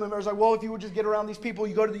other family member is like, well, if you would just get around these people,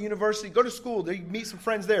 you go to the university, go to school, you meet some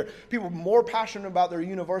friends there. People are more passionate about their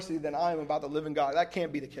university than I am about the living God. That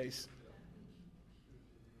can't be the case.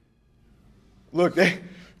 Look,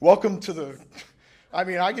 welcome to the...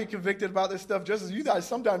 I get convicted about this stuff just as you guys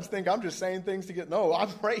sometimes think I'm just saying things to get... No, I'm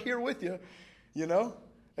right here with you, you know?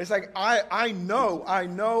 It's like, I know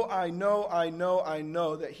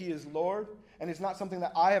that he is Lord, and it's not something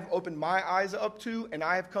that I have opened my eyes up to, and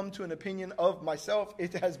I have come to an opinion of myself.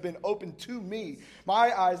 It has been opened to me.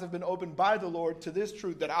 My eyes have been opened by the Lord to this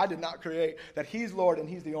truth that I did not create, that he's Lord and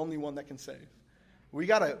he's the only one that can save.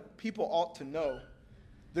 People ought to know.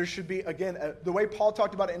 There should be, again, the way Paul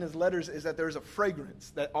talked about it in his letters is that there's a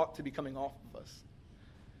fragrance that ought to be coming off of us.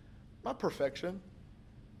 Not perfection.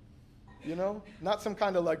 You know, not some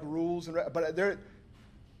kind of like rules, but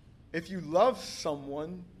if you love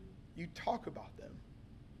someone, you talk about them.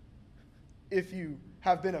 If you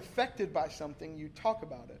have been affected by something, you talk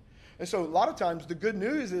about it. And so a lot of times the good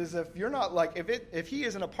news is if you're not like, if he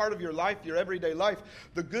isn't a part of your life, your everyday life,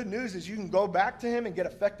 the good news is you can go back to him and get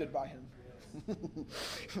affected by him.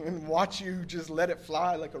 And watch you just let it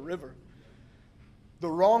fly like a river. The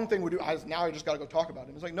wrong thing we do is now I just got to go talk about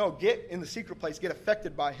him. It's like, no, get in the secret place, get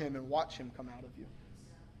affected by him and watch him come out of you.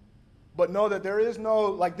 But know that there is no,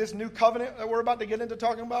 like this new covenant that we're about to get into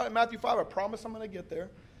talking about in Matthew 5. I promise I'm going to get there.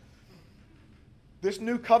 This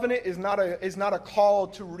new covenant is not a call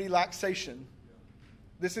to relaxation.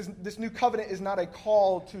 This new covenant is not a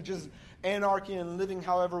call to just anarchy and living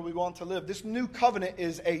however we want to live. This new covenant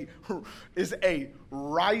is a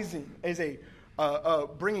rising, is a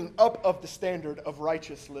bringing up of the standard of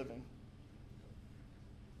righteous living.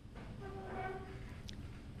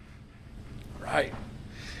 Right.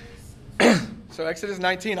 So Exodus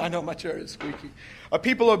 19, I know my chair is squeaky. A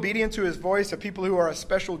people obedient to his voice, a people who are a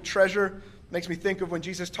special treasure. Makes me think of when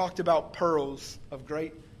Jesus talked about pearls of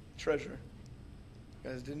great treasure. You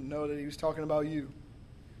guys didn't know that he was talking about you.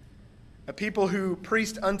 A people who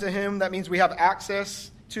priest unto him, that means we have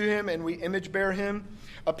access to him and we image bear him.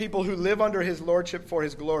 A people who live under his lordship for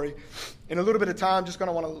his glory. In a little bit of time, just going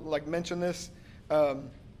to want to mention this.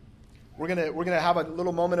 We're gonna have a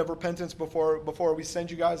little moment of repentance before we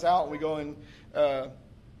send you guys out and we go and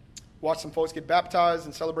watch some folks get baptized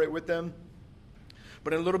and celebrate with them.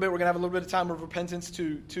 But in a little bit, we're going to have a little bit of time of repentance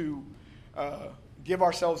to give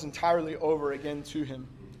ourselves entirely over again to him.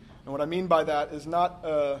 And what I mean by that is we're not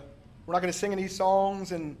going to sing any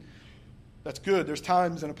songs, and that's good. There's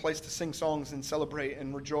times and a place to sing songs and celebrate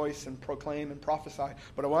and rejoice and proclaim and prophesy.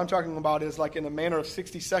 But what I'm talking about is like in a manner of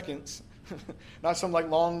 60 seconds, not some like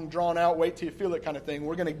long drawn out, wait till you feel it kind of thing.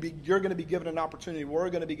 You're going to be given an opportunity. We're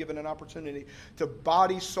going to be given an opportunity to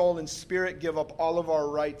body, soul, and spirit give up all of our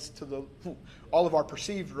rights all of our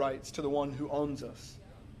perceived rights to the one who owns us.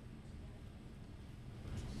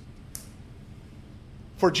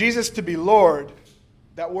 For Jesus to be Lord,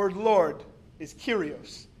 that word Lord is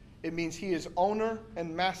Kyrios. It means he is owner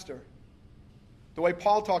and master. The way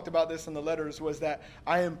Paul talked about this in the letters was that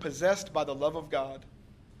I am possessed by the love of God.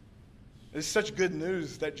 It's such good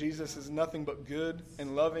news that Jesus is nothing but good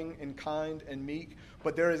and loving and kind and meek,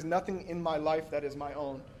 but there is nothing in my life that is my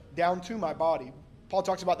own, down to my body. Paul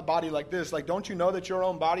talks about the body like this, like, don't you know that your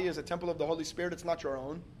own body is a temple of the Holy Spirit? It's not your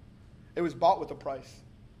own. It was bought with a price.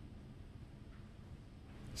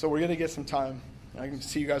 So we're going to get some time. I can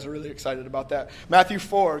see you guys are really excited about that. Matthew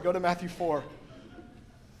 4. Go to Matthew 4.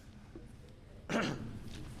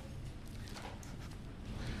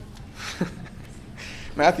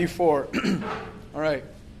 Matthew 4. All right.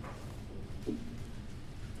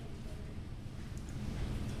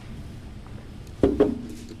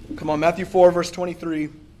 Come on, Matthew 4, verse 23.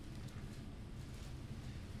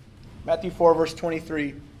 Matthew 4, verse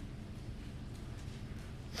 23.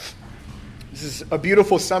 This is a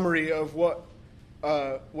beautiful summary of what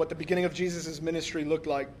the beginning of Jesus' ministry looked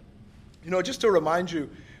like. You know, just to remind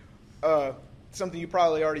you, something you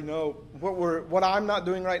probably already know, what I'm not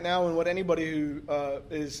doing right now and what anybody who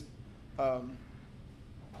is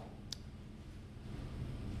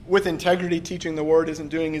with integrity teaching the word isn't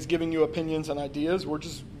doing is giving you opinions and ideas. We're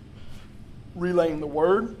just relaying the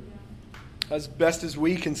word as best as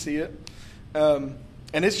we can see it.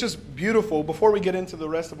 And it's just beautiful. Before we get into the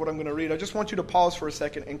rest of what I'm going to read, I just want you to pause for a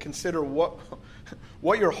second and consider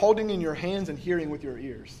what you're holding in your hands and hearing with your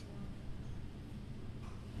ears.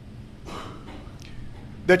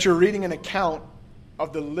 That you're reading an account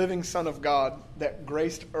of the living Son of God that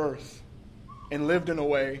graced earth and lived in a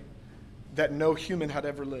way that no human had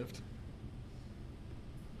ever lived.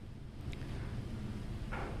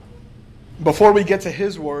 Before we get to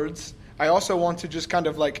his words, I also want to just kind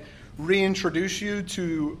of like reintroduce you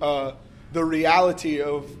to the reality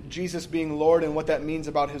of Jesus being Lord and what that means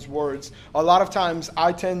about his words. A lot of times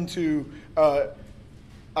I tend to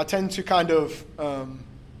kind of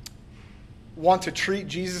want to treat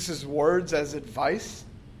Jesus' words as advice.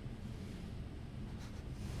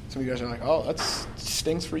 Some of you guys are like, oh, that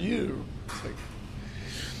stings for you.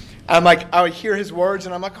 I hear his words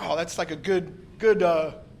and I'm like, oh, that's like a good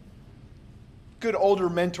older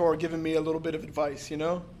mentor giving me a little bit of advice, you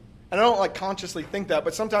know? And I don't like consciously think that,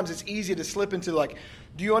 but sometimes it's easy to slip into like,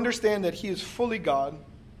 do you understand that he is fully God,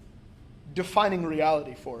 defining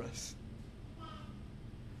reality for us?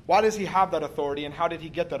 Why does he have that authority, and how did he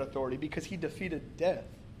get that authority? Because he defeated death.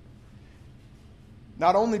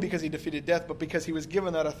 Not only because he defeated death, but because he was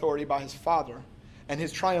given that authority by his Father. And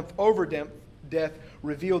his triumph over death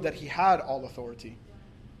revealed that he had all authority.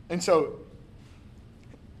 And so,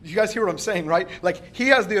 you guys hear what I'm saying, right? Like, he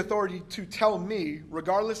has the authority to tell me,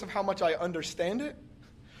 regardless of how much I understand it,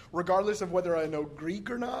 regardless of whether I know Greek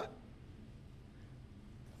or not,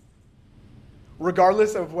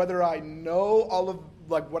 regardless of whether I know all of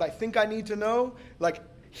like what I think I need to know, like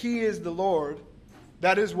he is the Lord.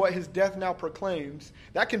 That is what his death now proclaims.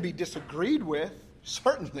 That can be disagreed with,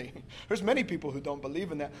 certainly. There's many people who don't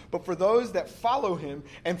believe in that. But for those that follow him,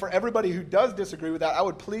 and for everybody who does disagree with that, I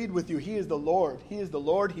would plead with you, he is the Lord. He is the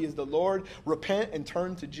Lord. He is the Lord. Repent and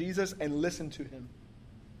turn to Jesus and listen to him.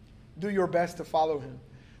 Do your best to follow him.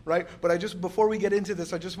 Right? But before we get into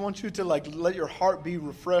this, I just want you to let your heart be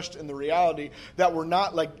refreshed in the reality that we're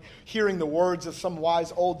not hearing the words of some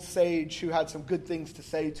wise old sage who had some good things to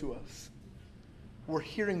say to us. We're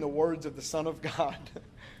hearing the words of the Son of God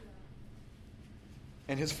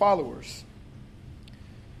and his followers.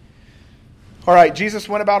 All right, Jesus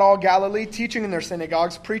went about all Galilee, teaching in their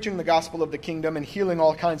synagogues, preaching the gospel of the kingdom, and healing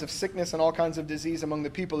all kinds of sickness and all kinds of disease among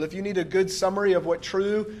the people. If you need a good summary of what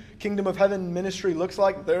true kingdom of heaven ministry looks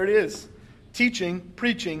like, there it is. Teaching,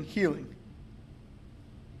 preaching, healing.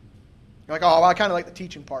 You're like, oh, I kind of like the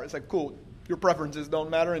teaching part. It's like, cool, your preferences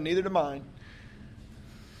don't matter, and neither do mine.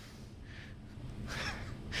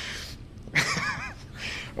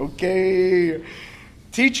 Okay.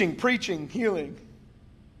 Teaching, preaching, healing.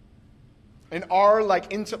 In our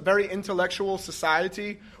very intellectual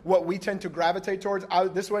society, what we tend to gravitate towards,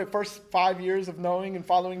 this way, first 5 years of knowing and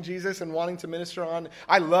following Jesus and wanting to minister on,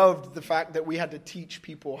 I loved the fact that we had to teach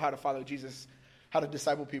people how to follow Jesus, how to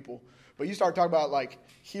disciple people. But you start talking about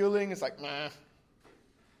healing, it's nah.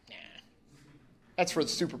 That's for the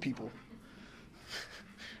super people.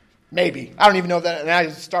 Maybe. I don't even know if that, and I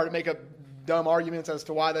just started to make up dumb arguments as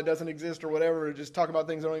to why that doesn't exist or whatever, or just talk about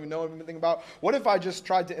things I don't even know anything about. What if I just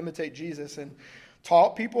tried to imitate Jesus and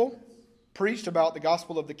taught people, preached about the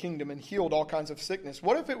gospel of the kingdom, and healed all kinds of sickness?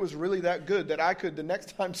 What if it was really that good that I could the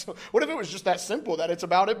next time? What if it was just that simple, that it's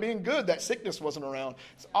about it being good, that sickness wasn't around?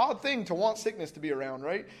 It's an odd thing to want sickness to be around,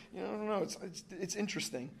 right? I don't know. It's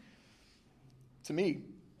interesting to me,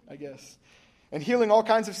 I guess. And healing all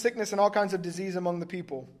kinds of sickness and all kinds of disease among the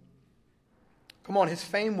people. Come on, his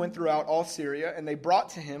fame went throughout all Syria, and they brought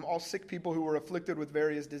to him all sick people who were afflicted with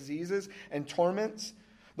various diseases and torments,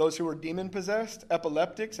 those who were demon-possessed,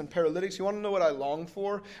 epileptics, and paralytics. You want to know what I long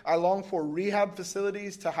for? I long for rehab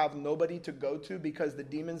facilities to have nobody to go to because the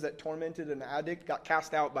demons that tormented an addict got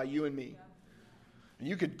cast out by you and me. And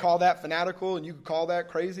you could call that fanatical, and you could call that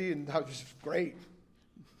crazy, and that was just great.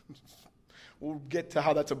 We'll get to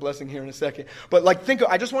how that's a blessing here in a second. But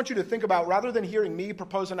I just want you to think about, rather than hearing me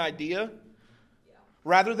propose an idea,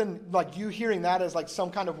 rather than you hearing that as some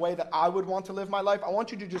kind of way that I would want to live my life, I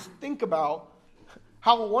want you to just think about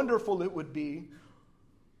how wonderful it would be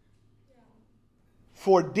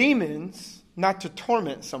for demons not to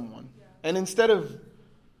torment someone. And instead of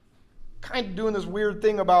kind of doing this weird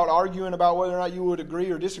thing about arguing about whether or not you would agree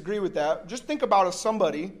or disagree with that, just think about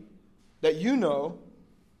somebody that you know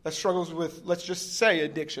that struggles with, let's just say,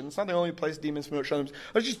 addiction. It's not the only place demons promote shrooms.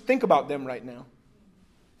 Let's just think about them right now.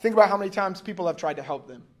 Think about how many times people have tried to help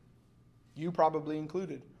them. You probably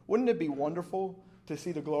included. Wouldn't it be wonderful to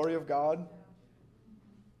see the glory of God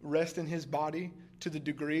rest in his body to the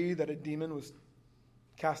degree that a demon was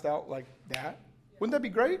cast out like that? Wouldn't that be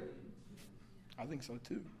great? I think so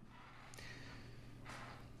too.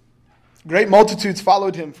 Great multitudes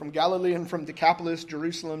followed him from Galilee and from Decapolis,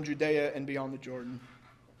 Jerusalem, Judea, and beyond the Jordan.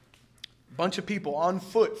 A bunch of people on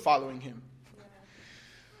foot following him.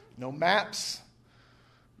 No maps.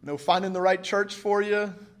 No finding the right church for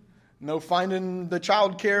you. No finding the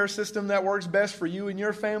child care system that works best for you and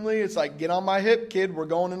your family. It's get on my hip, kid. We're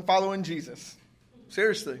going and following Jesus.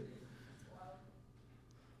 Seriously.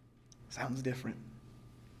 Sounds different.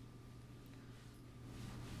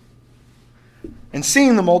 And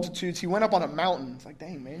seeing the multitudes, he went up on a mountain. It's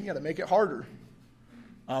dang, man, you got to make it harder.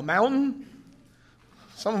 A mountain?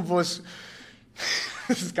 Some of us...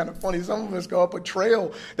 This is kind of funny. Some of us go up a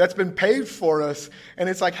trail that's been paved for us, and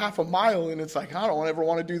it's half a mile, and it's I don't ever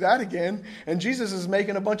want to do that again. And Jesus is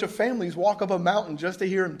making a bunch of families walk up a mountain just to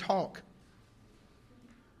hear him talk.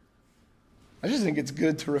 I just think it's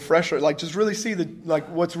good to refresh her, just really see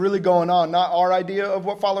what's really going on. Not our idea of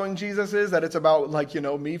what following Jesus is, that it's about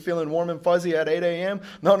me feeling warm and fuzzy at 8 a.m.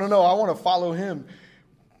 No. I want to follow him.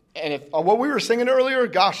 And if what we were singing earlier,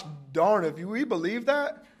 gosh darn, if we believe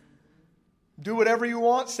that, do whatever you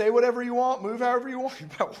want, say whatever you want, move however you want. You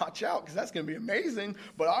better watch out, because that's going to be amazing.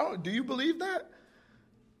 But do you believe that?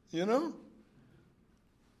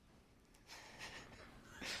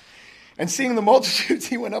 And seeing the multitudes,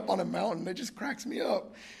 he went up on a mountain. It just cracks me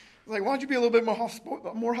up. Why don't you be a little bit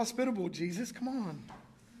more hospitable, Jesus? Come on.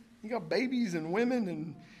 You got babies and women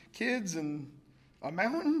and kids and a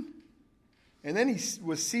mountain. And then he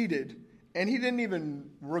was seated, And he didn't even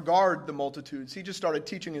regard the multitudes. He just started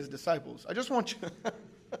teaching his disciples. I just want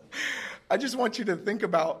you to think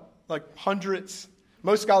about like hundreds.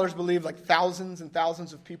 Most scholars believe like thousands and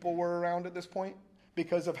thousands of people were around at this point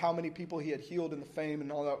because of how many people he had healed and the fame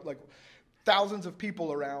and all that. Like thousands of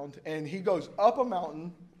people around. And he goes up a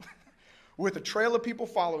mountain with a trail of people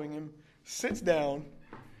following him, sits down,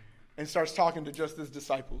 and starts talking to just his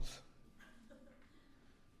disciples.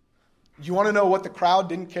 You want to know what the crowd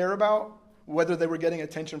didn't care about? Whether they were getting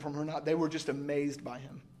attention from him or not. They were just amazed by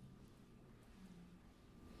him.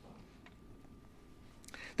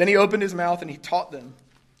 Then he opened his mouth and he taught them.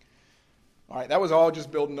 All right, that was all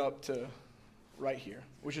just building up to right here,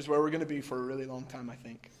 which is where we're going to be for a really long time, I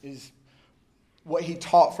think, is what he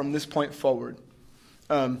taught from this point forward.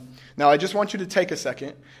 Now, I just want you to take a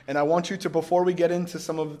second, and I want you to, before we get into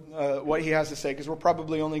some of what he has to say, because we're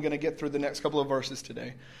probably only going to get through the next couple of verses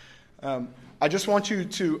today. I just want you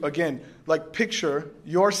to, again, like picture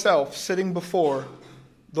yourself sitting before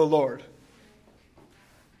the Lord.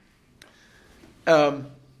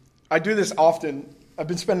 I do this often. I've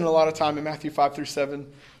been spending a lot of time in Matthew 5 through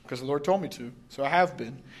 7 because the Lord told me to. So I have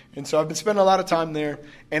been. And so I've been spending a lot of time there.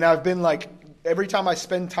 And I've been like, every time I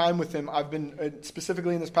spend time with him, I've been,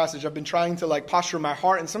 specifically in this passage, I've been trying to like posture my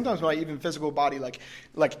heart and sometimes my even physical body,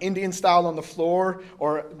 like Indian style on the floor,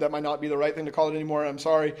 or that might not be the right thing to call it anymore, I'm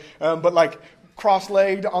sorry. But like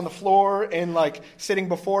cross-legged on the floor and like sitting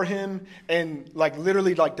before him and like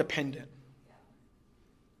literally like dependent.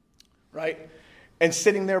 Right? And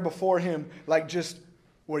sitting there before him, like just,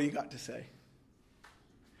 what do you got to say?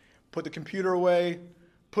 Put the computer away.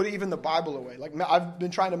 Put even the Bible away. Like I've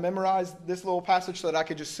been trying to memorize this little passage so that I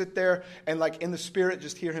could just sit there and like in the Spirit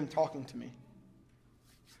just hear him talking to me.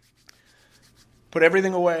 Put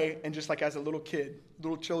everything away and just like as a little kid,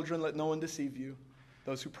 little children, let no one deceive you.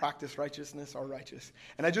 Those who practice righteousness are righteous.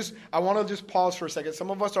 And I want to just pause for a second.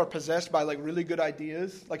 Some of us are possessed by like really good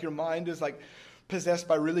ideas. Like your mind is like possessed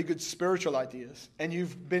by really good spiritual ideas. And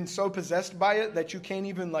you've been so possessed by it that you can't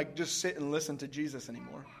even like just sit and listen to Jesus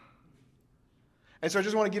anymore. And so I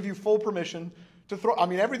just want to give you full permission to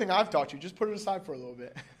everything I've taught you, just put it aside for a little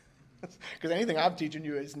bit. Because anything I'm teaching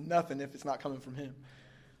you is nothing if it's not coming from him.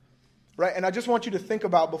 Right? And I just want you to think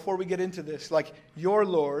about, before we get into this, like your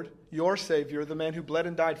Lord, your Savior, the man who bled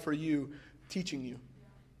and died for you, teaching you.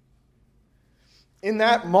 In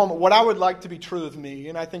that moment, what I would like to be true of me,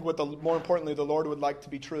 and I think more importantly the Lord would like to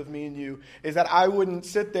be true of me and you, is that I wouldn't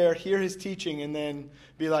sit there, hear his teaching, and then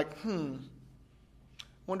be like,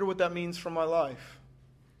 wonder what that means for my life.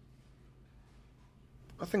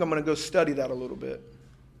 I think I'm going to go study that a little bit.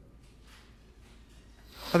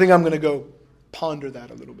 I think I'm going to go ponder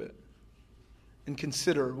that a little bit and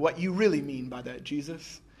consider what you really mean by that,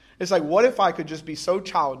 Jesus. It's like, what if I could just be so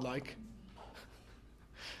childlike?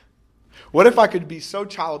 What if I could be so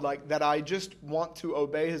childlike that I just want to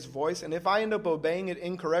obey his voice? And if I end up obeying it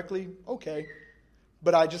incorrectly, okay.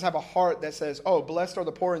 But I just have a heart that says, oh, blessed are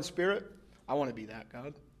the poor in spirit. I want to be that,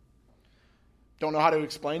 God. Don't know how to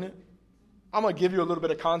explain it. I'm going to give you a little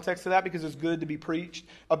bit of context to that because it's good to be preached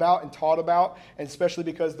about and taught about, and especially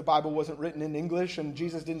because the Bible wasn't written in English and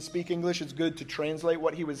Jesus didn't speak English. It's good to translate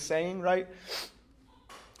what he was saying, right?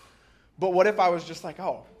 But what if I was just like,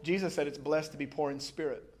 oh, Jesus said it's blessed to be poor in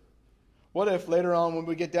spirit. What if later on when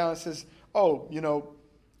we get down it says, oh,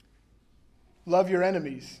 love your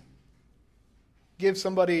enemies. If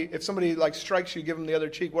somebody like strikes you, give them the other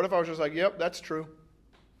cheek. What if I was just like, yep, that's true.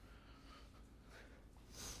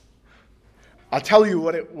 I'll tell you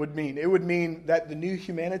what it would mean. It would mean that the new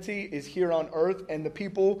humanity is here on earth, and the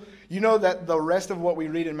people, that the rest of what we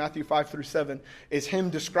read in Matthew 5 through 7 is him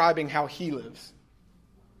describing how he lives.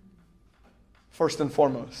 First and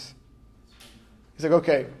foremost. He's like,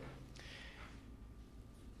 okay,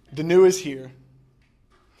 the new is here.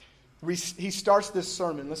 He starts this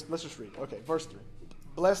sermon. Let's just read. Okay, verse 3.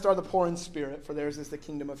 Blessed are the poor in spirit, for theirs is the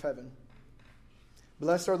kingdom of heaven.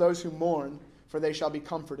 Blessed are those who mourn, for they shall be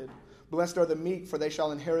comforted. Blessed are the meek, for they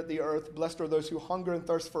shall inherit the earth. Blessed are those who hunger and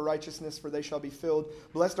thirst for righteousness, for they shall be filled.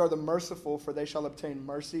 Blessed are the merciful, for they shall obtain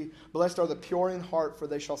mercy. Blessed are the pure in heart, for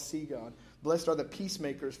they shall see God. Blessed are the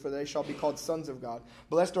peacemakers, for they shall be called sons of God.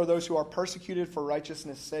 Blessed are those who are persecuted for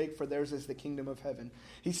righteousness' sake, for theirs is the kingdom of heaven.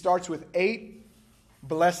 He starts with 8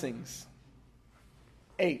 blessings.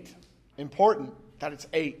 8. Important that it's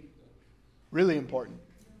 8. Really important.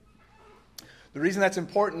 The reason that's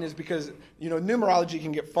important is because, numerology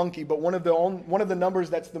can get funky, but one of the numbers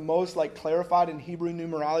that's the most clarified in Hebrew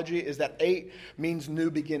numerology is that 8 means new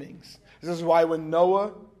beginnings. This is why when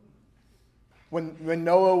Noah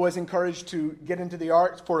was encouraged to get into the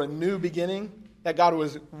ark for a new beginning, that God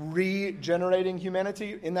was regenerating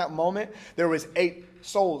humanity in that moment, there was 8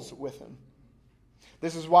 souls with him.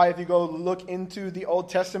 This is why if you go look into the Old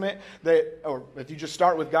Testament, or if you just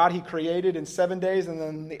start with God, he created in 7 days, and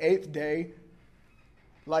then the 8th day,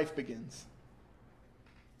 life begins.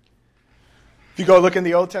 If you go look in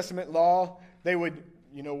the Old Testament law, they would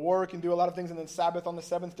work and do a lot of things, and then Sabbath on the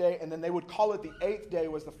 7th day, and then they would call it the 8th day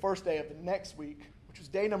was the first day of the next week, which was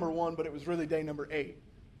day number 1, but it was really day number 8.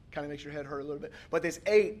 Kind of makes your head hurt a little bit. But this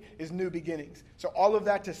 8 is new beginnings. So all of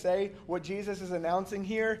that to say, what Jesus is announcing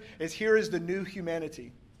here is the new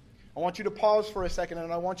humanity. I want you to pause for a second,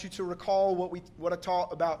 and I want you to recall what I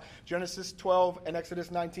taught about Genesis 12 and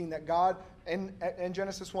Exodus 19, that God, and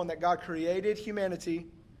Genesis 1, that God created humanity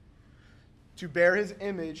to bear his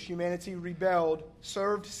image. Humanity rebelled,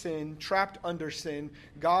 served sin, trapped under sin.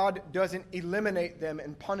 God doesn't eliminate them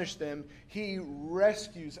and punish them. He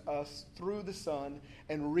rescues us through the Son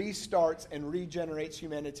and restarts and regenerates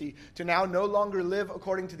humanity to now no longer live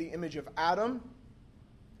according to the image of Adam,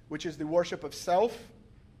 which is the worship of self,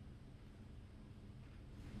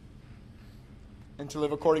 and to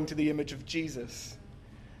live according to the image of Jesus.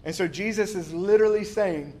 And so Jesus is literally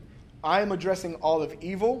saying, I am addressing all of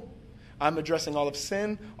evil. I'm addressing all of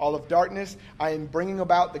sin, all of darkness. I am bringing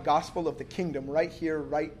about the gospel of the kingdom right here,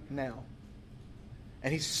 right now.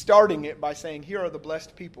 And he's starting it by saying, here are the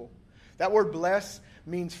blessed people. That word blessed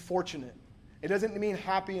means fortunate. It doesn't mean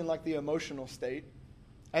happy in like the emotional state.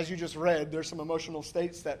 As you just read, there's some emotional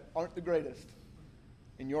states that aren't the greatest,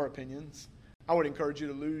 in your opinions. I would encourage you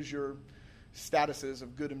to lose your statuses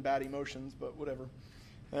of good and bad emotions, but whatever.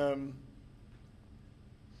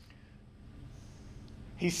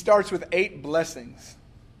 He starts with 8 blessings.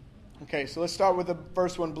 Okay, so let's start with the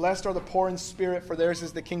first one. Blessed are the poor in spirit, for theirs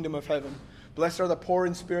is the kingdom of heaven. Blessed are the poor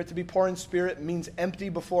in spirit. To be poor in spirit means empty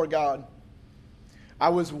before God. I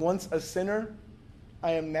was once a sinner.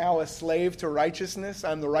 I am now a slave to righteousness.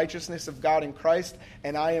 I am the righteousness of God in Christ,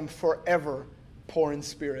 and I am forever poor in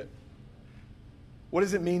spirit. What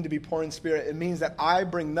does it mean to be poor in spirit? It means that I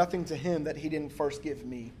bring nothing to him that he didn't first give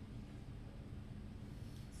me.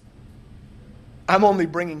 I'm only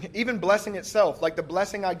bringing, even blessing itself, like the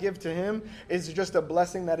blessing I give to him is just a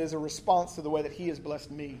blessing that is a response to the way that he has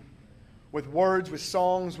blessed me. With words, with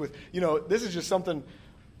songs, with, this is just something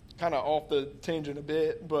kind of off the tangent a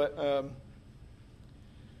bit, but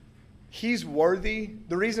he's worthy.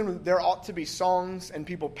 The reason there ought to be songs and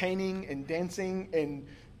people painting and dancing and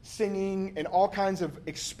singing and all kinds of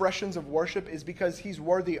expressions of worship is because he's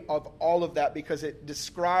worthy of all of that, because it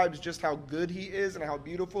describes just how good he is and how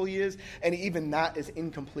beautiful he is, and even that is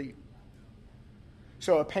incomplete.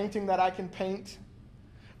 So a painting that I can paint,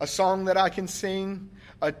 a song that I can sing,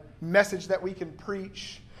 a message that we can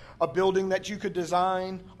preach, a building that you could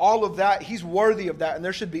design, all of that, he's worthy of that, and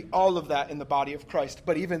there should be all of that in the body of Christ.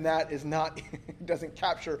 But even that is not, doesn't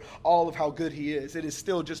capture all of how good he is. It is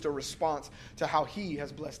still just a response to how he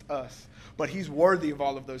has blessed us. But he's worthy of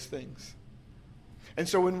all of those things. And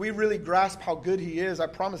so when we really grasp how good he is, I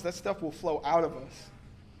promise that stuff will flow out of us.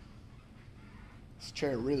 This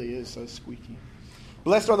chair really is so squeaky.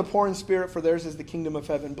 Blessed are the poor in spirit, for theirs is the kingdom of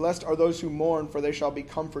heaven. Blessed are those who mourn, for they shall be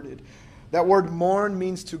comforted. That word mourn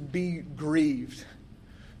means to be grieved.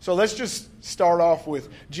 So let's just start off with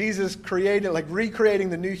Jesus recreating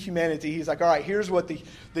the new humanity. He's like, all right, here's what the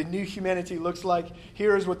new humanity looks like.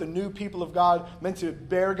 Here's what the new people of God meant to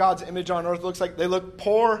bear God's image on earth looks like. They look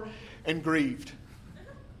poor and grieved.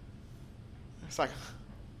 It's like,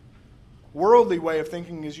 worldly way of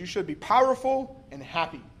thinking is you should be powerful and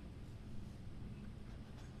happy.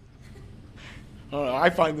 I don't know, I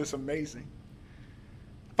find this amazing.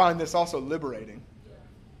 Find this also liberating.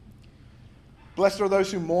 Blessed are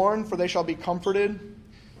those who mourn, for they shall be comforted.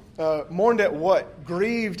 Mourned at what?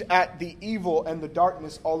 Grieved at the evil and the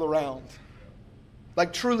darkness all around.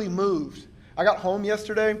 Like truly moved. I got home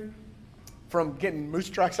yesterday from getting Moose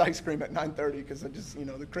Tracks ice cream at 9:30 because I just,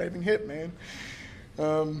 the craving hit, man.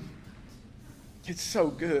 It's so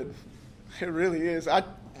good. It really is. I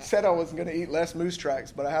said I wasn't going to eat less Moose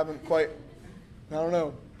Tracks, but I haven't quite, I don't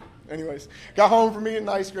know. Anyways, got home from getting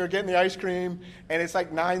the ice cream, and it's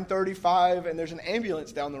like 9:35, and there's an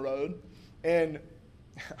ambulance down the road, and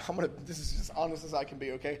this is as honest as I can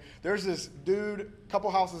be, okay? There's this dude, a couple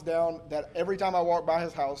houses down, that every time I walk by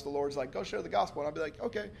his house, the Lord's like, go share the gospel, and I'll be like,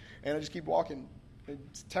 okay, and I just keep walking.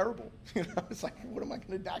 It's terrible. It's like, what am I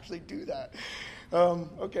going to actually do that?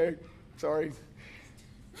 Okay, sorry.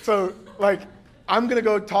 So, I'm going to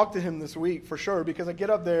go talk to him this week for sure, because I get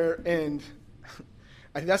up there and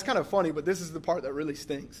that's kind of funny, but this is the part that really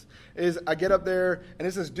stinks. Is I get up there, and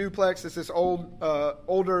it's this duplex. It's this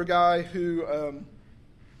older guy who,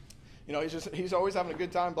 he's always having a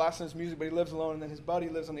good time blasting his music, but he lives alone, and then his buddy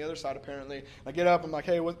lives on the other side apparently. I get up, I'm like,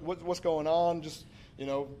 hey, what's going on? Just,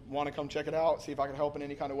 want to come check it out, see if I can help in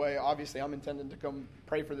any kind of way. Obviously, I'm intending to come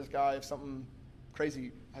pray for this guy if something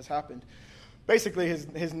crazy has happened. Basically,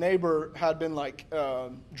 his neighbor had been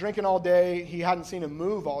drinking all day. He hadn't seen him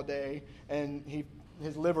move all day, and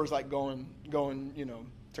his liver's going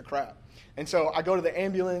to crap. And so I go to the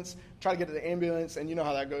ambulance, try to get to the ambulance, and you know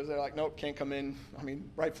how that goes. They're like, nope, can't come in. I mean,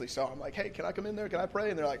 rightfully so. I'm like, hey, can I come in there? Can I pray?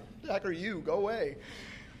 And they're like, the heck are you? Go away.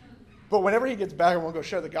 But whenever he gets back, I want to go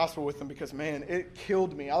share the gospel with him because, man, it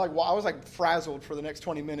killed me. I was frazzled for the next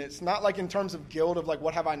 20 minutes. Not in terms of guilt of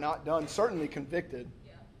what have I not done? Certainly convicted.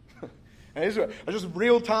 Yeah. And it's just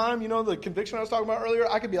real time, the conviction I was talking about earlier.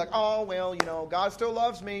 I could be like, oh, well, God still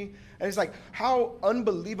loves me. And it's like, how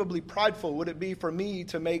unbelievably prideful would it be for me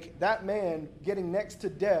to make that man getting next to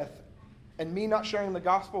death and me not sharing the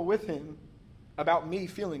gospel with him about me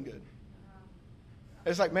feeling good?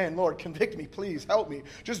 It's like, man, Lord, convict me, please, help me.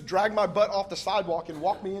 Just drag my butt off the sidewalk and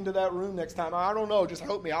walk me into that room next time. I don't know, just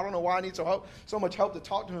help me. I don't know why I need so much help to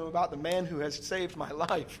talk to him about the man who has saved my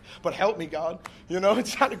life. But help me, God.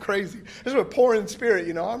 It's kind of crazy. This is a poor in spirit,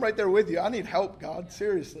 I'm right there with you. I need help, God,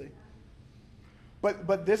 seriously.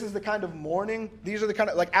 But this is the kind of mourning, these are the kind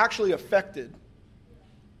of, actually affected.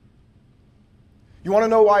 You want to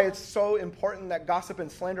know why it's so important that gossip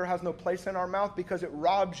and slander has no place in our mouth? Because it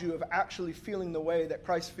robs you of actually feeling the way that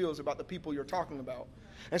Christ feels about the people you're talking about.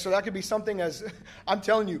 And so that could be something as, I'm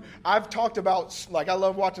telling you, I've talked about, I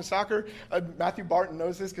love watching soccer. Matthew Barton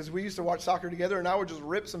knows this because we used to watch soccer together, and I would just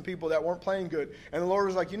rip some people that weren't playing good. And the Lord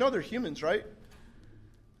was like, they're humans, right?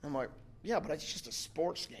 I'm like, yeah, but it's just a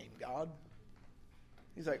sports game, God.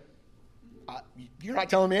 He's like, you're not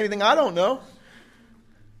telling me anything I don't know.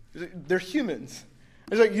 They're humans.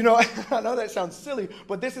 It's like, I know that sounds silly,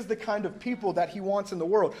 but this is the kind of people that he wants in the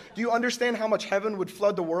world. Do you understand how much heaven would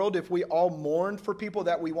flood the world if we all mourned for people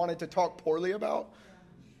that we wanted to talk poorly about?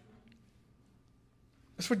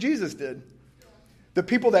 That's what Jesus did. The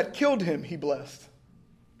people that killed him, he blessed.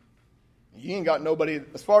 You ain't got nobody,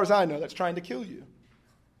 as far as I know, that's trying to kill you.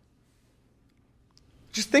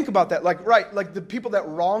 Just think about that. The people that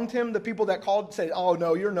wronged him, the people that said, oh,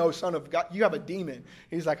 no, you're no son of God. You have a demon.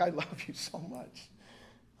 He's like, I love you so much.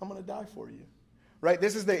 I'm going to die for you. Right?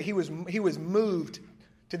 This is he was moved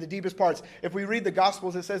to the deepest parts. If we read the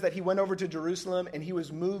Gospels, it says that he went over to Jerusalem and he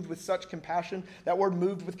was moved with such compassion. That word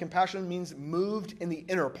moved with compassion means moved in the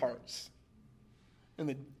inner parts. In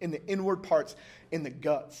the inward parts, in the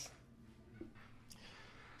guts.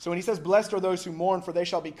 So when he says, blessed are those who mourn, for they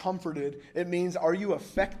shall be comforted, it means, are you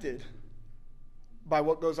affected by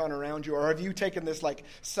what goes on around you? Or have you taken this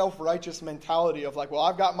self-righteous mentality of well,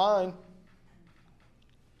 I've got mine.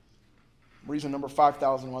 Reason number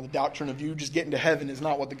 5,000 why the doctrine of you just getting to heaven is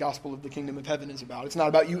not what the gospel of the kingdom of heaven is about. It's not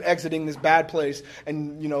about you exiting this bad place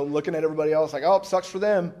and, looking at everybody else like, oh, it sucks for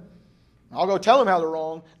them. I'll go tell them how they're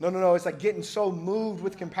wrong. No. It's getting so moved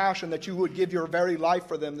with compassion that you would give your very life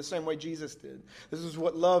for them the same way Jesus did. This is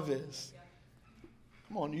what love is.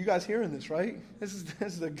 Come on, you guys hearing this, right? This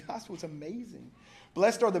is the gospel. It's amazing.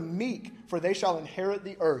 Blessed are the meek, for they shall inherit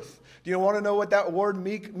the earth. Do you want to know what that word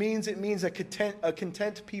meek means? It means a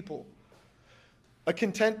content people. A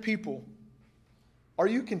content people. Are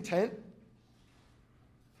you content?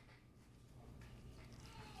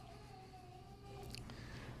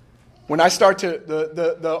 When I start to,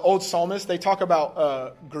 the old psalmists, they talk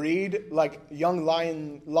about greed like young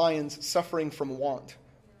lions suffering from want.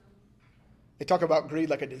 They talk about greed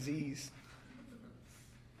like a disease.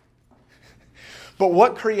 But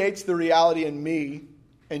what creates the reality in me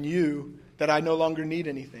and you that I no longer need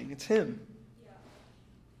anything? It's him.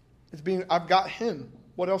 I've got him.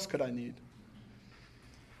 What else could I need?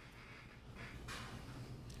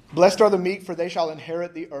 Blessed are the meek, for they shall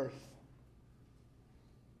inherit the earth.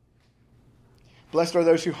 Blessed are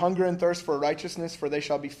those who hunger and thirst for righteousness, for they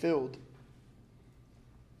shall be filled.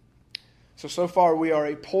 So far we are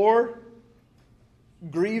a poor,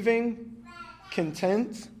 grieving,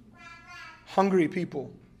 content, hungry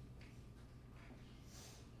people.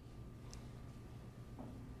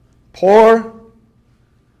 Poor,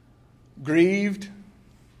 grieved,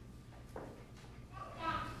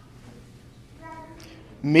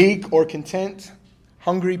 meek or content,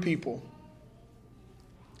 hungry people.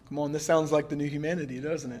 Come on, this sounds like the new humanity,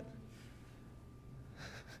 doesn't it?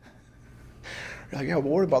 You're like, yeah, but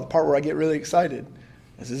what about the part where I get really excited?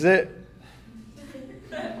 This is it.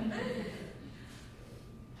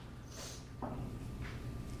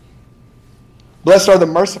 Blessed are the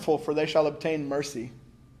merciful, for they shall obtain mercy.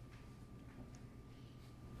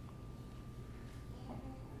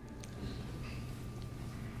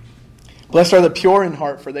 Blessed are the pure in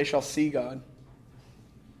heart, for they shall see God.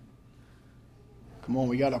 Come on,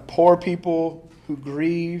 we got a poor people who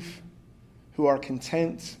grieve, who are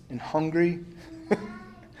content and hungry.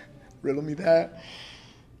 Riddle me that.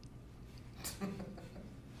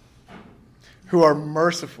 Who are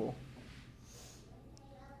merciful.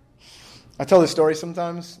 I tell this story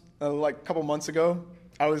sometimes. Like a couple months ago,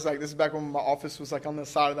 I was like, this is back when my office was like on the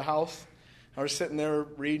side of the house. I was sitting there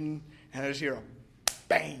reading, and I just hear a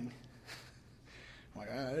bang. I'm like,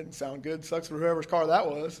 that didn't sound good. Sucks for whoever's car that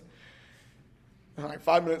was. And like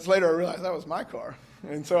 5 minutes later, I realized that was my car.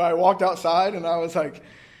 And so I walked outside, and I was like,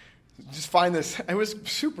 just find this. It was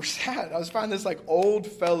super sad. I was finding this like old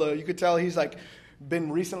fella. You could tell he's like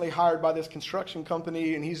been recently hired by this construction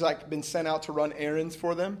company, and he's like been sent out to run errands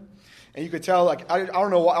for them. And you could tell, like, I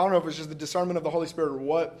don't know if it's just the discernment of the Holy Spirit or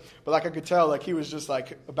what, but like I could tell, like he was just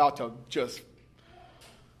like about to just,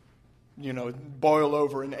 boil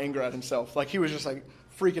over in anger at himself. Like he was just like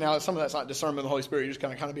freaking out. Some of that's not discernment of the Holy Spirit. You just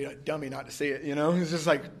kind of be a dummy not to see it, He's just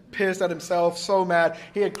like pissed at himself, so mad.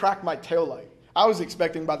 He had cracked my taillight. I was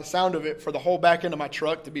expecting by the sound of it for the whole back end of my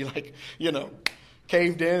truck to be like,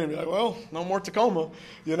 caved in and be like, well, no more Tacoma,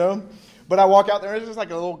 But I walk out there, it's just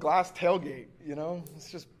like a little glass tailgate,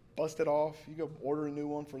 It's just busted off. You go order a new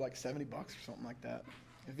one for like $70 or something like that.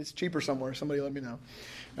 If it's cheaper somewhere, somebody let me know.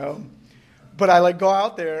 But I like go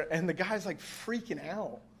out there and the guy's like freaking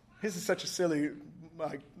out. This is such a silly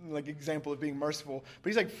like example of being merciful. But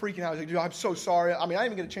he's like freaking out. He's like, dude, I'm so sorry. I mean, I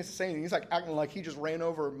didn't even get a chance to say anything. He's like acting like he just ran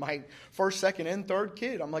over my first, second, and third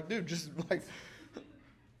kid. I'm like, dude, just like,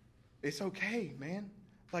 it's okay, man.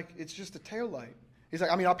 Like, it's just a taillight. He's like,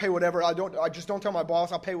 I mean, I'll pay whatever. I just don't tell my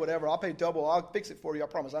boss. I'll pay whatever. I'll pay double. I'll fix it for you. I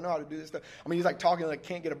promise. I know how to do this stuff. I mean, he's like talking like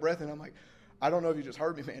can't get a breath in. I'm like, I don't know if you just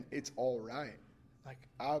heard me, man. It's all right. Like,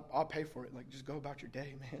 I'll pay for it. Like, just go about your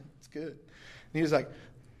day, man. It's good. And he was like,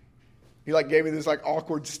 he like gave me this like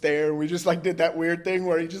awkward stare. We just like did that weird thing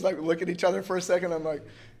where he just like look at each other for a second. I'm like,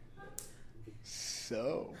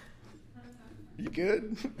 so, you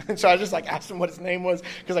good? And so I just like asked him what his name was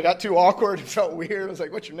because I got too awkward. It felt weird. I was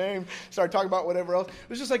like, what's your name? Started talking about whatever else. It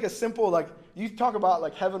was just like a simple, like, you talk about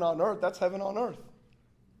like heaven on earth. That's heaven on earth.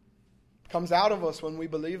 Comes out of us when we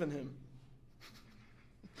believe in him.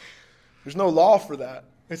 There's no law for that.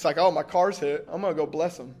 It's like, oh, my car's hit. I'm going to go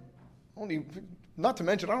bless him. Not to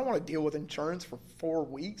mention, I don't want to deal with insurance for 4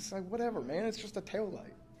 weeks. Like, whatever, man. It's just a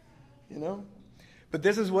taillight, But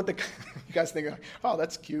this is what you guys think, like, oh,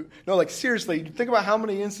 that's cute. No, like, seriously, think about how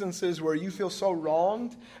many instances where you feel so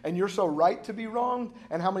wronged and you're so right to be wronged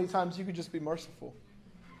and how many times you could just be merciful.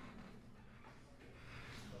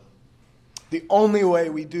 The only way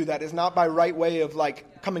we do that is not by right way of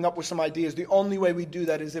like coming up with some ideas. The only way we do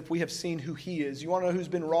that is if we have seen who he is. You want to know who's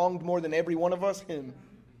been wronged more than every one of us? Him.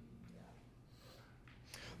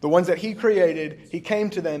 The ones that he created, he came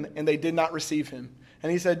to them and they did not receive him.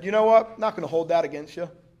 And he said, you know what? I'm not going to hold that against you.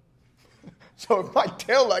 So if my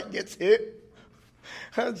taillight gets hit,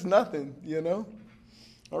 that's nothing,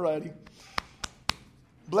 Alrighty.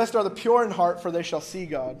 Blessed are the pure in heart, for they shall see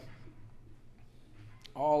God.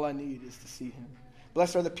 All I need is to see him.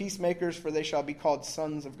 Blessed are the peacemakers, for they shall be called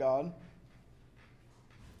sons of God.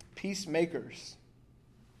 Peacemakers.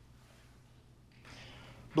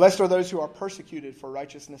 Blessed are those who are persecuted for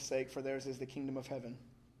righteousness' sake, for theirs is the kingdom of heaven.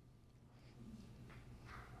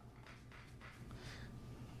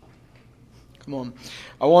 Come on.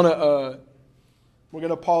 We're going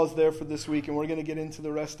to pause there for this week, and we're going to get into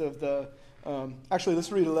the rest of the, actually,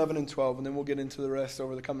 let's read 11 and 12, and then we'll get into the rest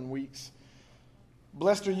over the coming weeks.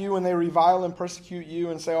 Blessed are you when they revile and persecute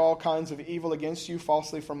you and say all kinds of evil against you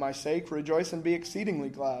falsely for my sake. Rejoice and be exceedingly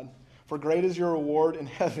glad, for great is your reward in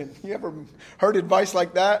heaven. You ever heard advice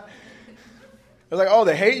like that? They're like, oh,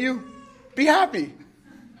 they hate you? Be happy.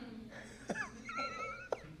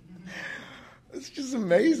 It's just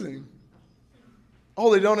amazing.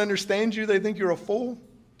 Oh, they don't understand you? They think you're a fool?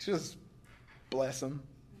 Just bless them.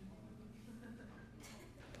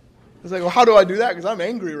 It's like, well, how do I do that? Because I'm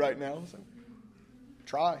angry right now. It's like,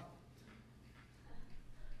 try.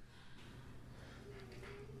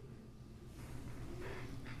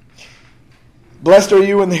 Blessed are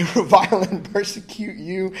you when they revile and persecute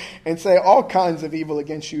you and say all kinds of evil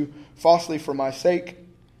against you falsely for my sake.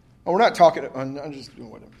 Oh, we're not talking, I'm just doing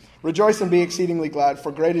whatever. Rejoice and be exceedingly glad,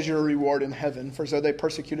 for great is your reward in heaven, for so they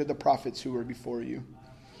persecuted the prophets who were before you.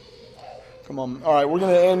 Come on. All right, we're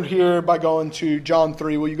going to end here by going to John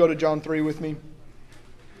 3. Will you go to John 3 with me?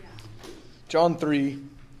 John 3.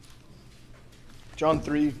 John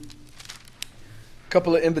 3. A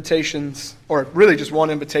couple of invitations, or really just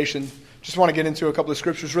one invitation. Just want to get into a couple of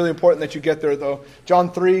scriptures. Really important that you get there, though.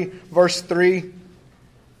 John 3, verse 3.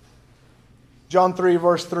 John 3,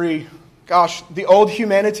 verse 3. Gosh, the old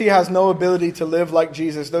humanity has no ability to live like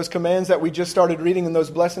Jesus. Those commands that we just started reading and those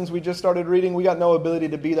blessings we just started reading, we got no ability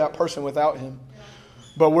to be that person without Him.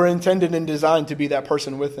 But we're intended and designed to be that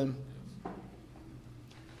person with Him.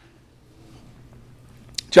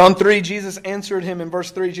 John 3, Jesus answered him in verse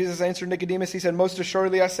 3. Jesus answered Nicodemus. He said, "Most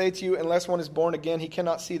assuredly I say to you, unless one is born again, he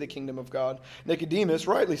cannot see the kingdom of God." Nicodemus,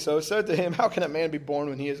 rightly so, said to him, "How can a man be born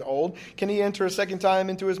when he is old? Can he enter a second time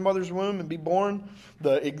into his mother's womb and be born?"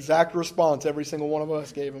 The exact response every single one of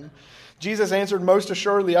us gave him. Jesus answered, "Most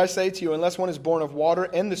assuredly I say to you, unless one is born of water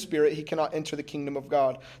and the Spirit, he cannot enter the kingdom of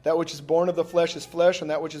God. That which is born of the flesh is flesh, and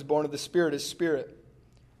that which is born of the Spirit is spirit.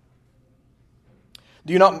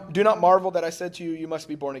 Do not marvel that I said to you, you must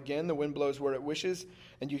be born again. The wind blows where it wishes,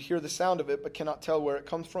 and you hear the sound of it, but cannot tell where it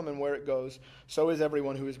comes from and where it goes. So is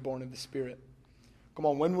everyone who is born of the Spirit." Come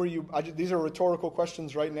on, when were you... these are rhetorical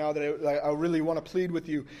questions right now that I really want to plead with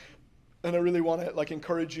you, and I really want to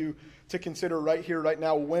encourage you to consider right here, right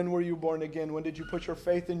now. When were you born again? When did you put your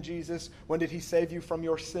faith in Jesus? When did He save you from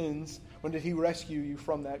your sins? When did He rescue you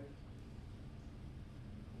from that?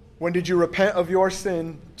 When did you repent of your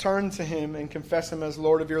sin, turn to Him, and confess Him as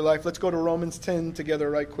Lord of your life? Let's go to Romans 10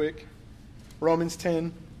 together right quick. Romans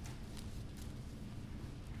 10.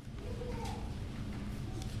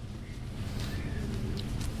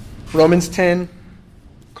 Romans 10.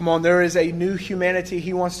 Come on, there is a new humanity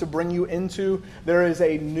He wants to bring you into. There is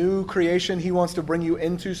a new creation He wants to bring you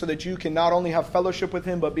into so that you can not only have fellowship with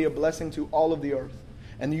Him, but be a blessing to all of the earth.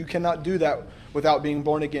 And you cannot do that without being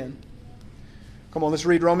born again. Come on, let's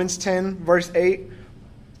read Romans 10, verse 8.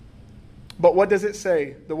 But what does it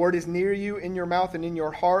say? The word is near you, in your mouth and in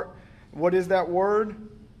your heart. What is that word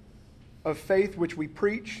of faith which we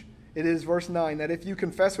preach? It is verse 9, that if you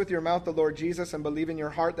confess with your mouth the Lord Jesus and believe in your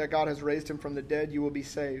heart that God has raised Him from the dead, you will be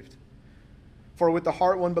saved. For with the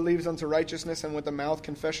heart one believes unto righteousness, and with the mouth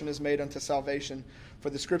confession is made unto salvation. For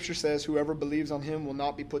the Scripture says, whoever believes on Him will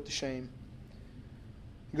not be put to shame.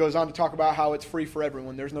 He goes on to talk about how it's free for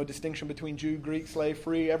everyone. There's no distinction between Jew, Greek, slave,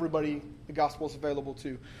 free. Everybody, the gospel is available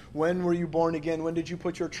to. When were you born again? When did you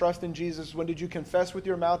put your trust in Jesus? When did you confess with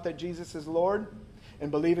your mouth that Jesus is Lord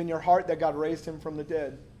and believe in your heart that God raised Him from the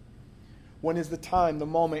dead? When is the time, the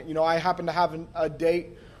moment? I happen to have a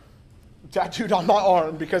date tattooed on my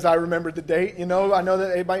arm because I remembered the date. I know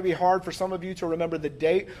that it might be hard for some of you to remember the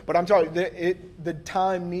date, but I'm telling you, the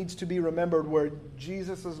time needs to be remembered where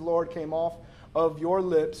Jesus as Lord came off of your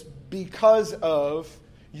lips because of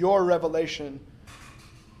your revelation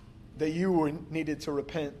that you needed to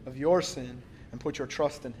repent of your sin and put your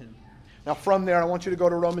trust in Him. Now from there, I want you to go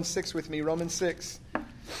to Romans 6 with me. Romans 6.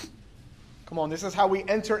 Come on, this is how we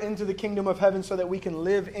enter into the kingdom of heaven so that we can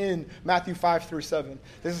live in Matthew 5 through 7.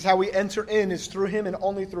 This is how we enter in, is through Him and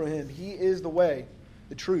only through Him. He is the way,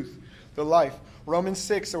 the truth, the life. Romans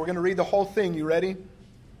 6, so we're going to read the whole thing. You ready?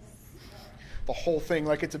 The whole thing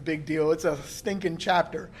like it's a big deal. It's a stinking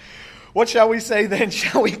chapter. What shall we say then?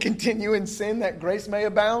 Shall we continue in sin that grace may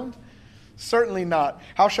abound? Certainly not.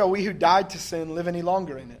 How shall we who died to sin live any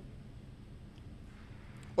longer in it?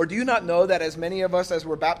 Or do you not know that as many of us as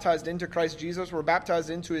were baptized into Christ Jesus were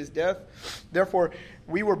baptized into His death? Therefore,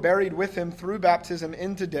 we were buried with Him through baptism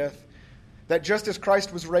into death, that just as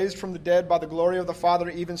Christ was raised from the dead by the glory of the Father,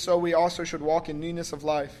 even so we also should walk in newness of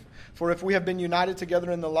life. For if we have been united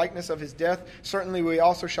together in the likeness of His death, certainly we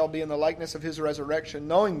also shall be in the likeness of His resurrection,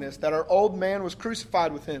 knowing this, that our old man was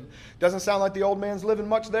crucified with Him. Doesn't sound like the old man's living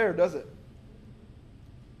much there, does it?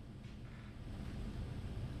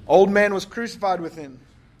 Old man was crucified with Him.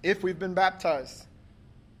 If we've been baptized,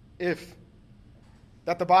 that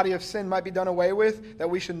the body of sin might be done away with, that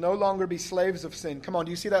we should no longer be slaves of sin. Come on, do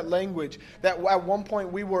you see that language? That at one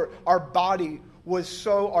point our body was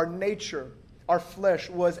so, our nature, our flesh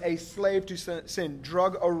was a slave to sin,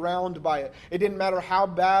 drug around by it. It didn't matter how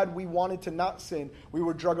bad we wanted to not sin, we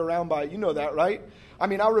were drug around by it. You know that, right? I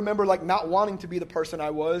mean, I remember not wanting to be the person I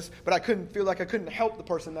was, but I couldn't help the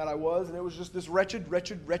person that I was, and it was just this wretched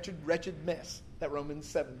mess that Romans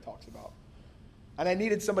 7 talks about. And I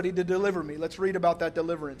needed somebody to deliver me. Let's read about that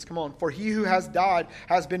deliverance. Come on. For he who has died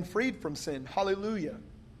has been freed from sin. Hallelujah.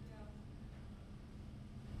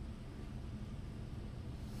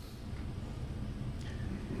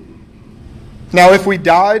 Now, if we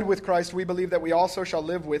died with Christ, we believe that we also shall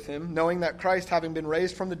live with Him, knowing that Christ, having been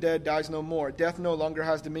raised from the dead, dies no more. Death no longer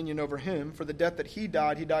has dominion over Him. For the death that He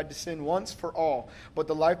died to sin once for all. But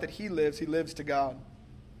the life that He lives to God.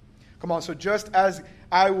 Come on, so just as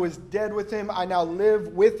I was dead with Him, I now live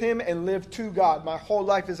with Him and live to God. My whole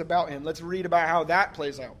life is about Him. Let's read about how that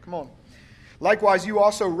plays out. Come on. Likewise, you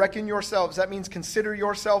also reckon yourselves. That means consider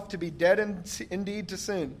yourself to be dead indeed to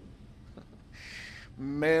sin.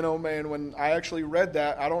 Man, oh man, when I actually read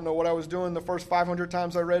that, I don't know what I was doing the first 500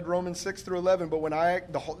 times I read Romans 6 through 11, but when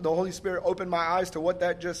the Holy Spirit opened my eyes to what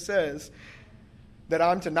that just says, that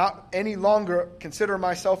I'm to not any longer consider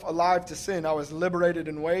myself alive to sin. I was liberated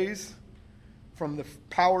in ways from the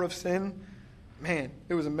power of sin. Man,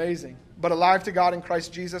 it was amazing. But alive to God in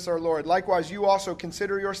Christ Jesus our Lord. Likewise, you also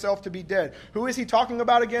consider yourself to be dead. Who is he talking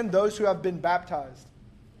about again? Those who have been baptized.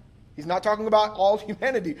 He's not talking about all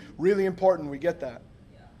humanity. Really important, we get that.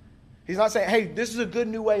 He's not saying, hey, this is a good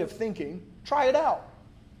new way of thinking. Try it out.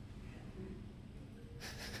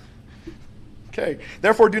 Okay.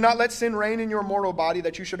 Therefore, do not let sin reign in your mortal body,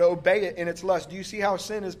 that you should obey it in its lust. Do you see how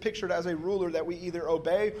sin is pictured as a ruler that we either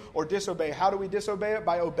obey or disobey? How do we disobey it?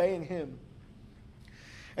 By obeying him.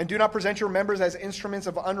 And do not present your members as instruments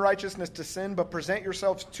of unrighteousness to sin, but present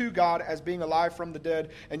yourselves to God as being alive from the dead,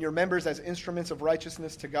 and your members as instruments of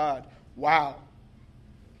righteousness to God. Wow.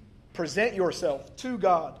 Present yourself to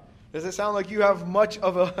God. Does it sound like you have much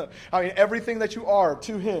of everything that you are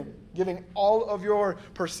to him, giving all of your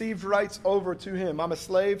perceived rights over to him? I'm a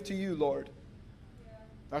slave to you, Lord.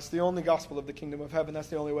 That's the only gospel of the kingdom of heaven. That's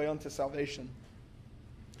the only way unto salvation.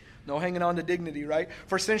 No hanging on to dignity, right?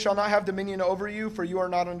 For sin shall not have dominion over you, for you are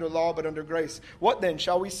not under law, but under grace. What then?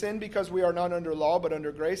 Shall we sin because we are not under law, but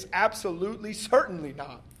under grace? Absolutely, certainly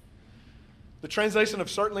not. The translation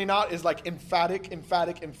of certainly not is like emphatic,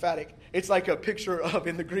 emphatic, emphatic. It's like a picture of,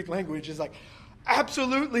 in the Greek language, is like,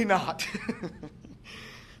 absolutely not.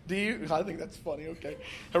 I think that's funny, okay.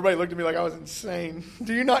 Everybody looked at me like I was insane.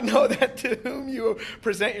 Do you not know that to whom you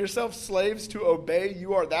present yourselves slaves to obey,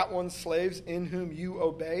 you are that one's slaves in whom you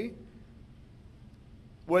obey?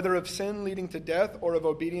 Whether of sin leading to death or of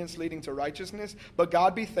obedience leading to righteousness. But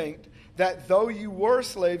God be thanked that though you were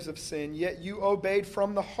slaves of sin, yet you obeyed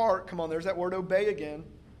from the heart. Come on, there's that word obey again.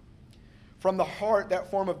 From the heart,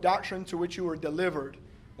 that form of doctrine to which you were delivered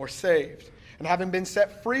or saved. And having been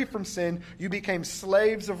set free from sin, you became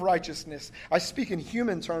slaves of righteousness. I speak in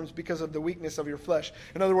human terms because of the weakness of your flesh.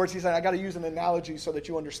 In other words, he said, I got to use an analogy so that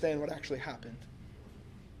you understand what actually happened.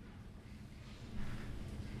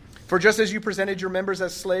 For just as you presented your members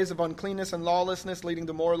as slaves of uncleanness and lawlessness, leading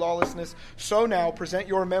to more lawlessness, so now present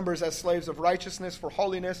your members as slaves of righteousness for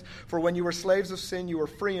holiness. For when you were slaves of sin, you were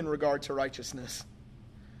free in regard to righteousness.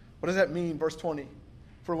 What does that mean? Verse 20.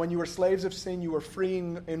 For when you were slaves of sin, you were free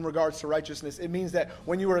in regards to righteousness. It means that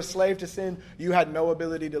when you were a slave to sin, you had no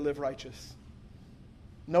ability to live righteous.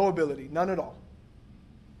 No ability, none at all.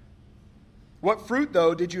 What fruit,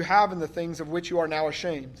 though, did you have in the things of which you are now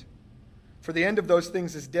ashamed? For the end of those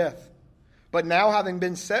things is death. But now, having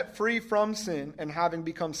been set free from sin and having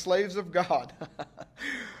become slaves of God.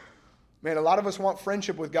 Man, a lot of us want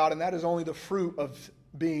friendship with God, and that is only the fruit of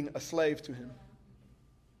being a slave to him.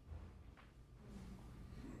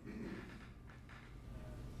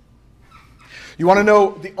 You want to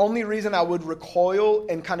know the only reason I would recoil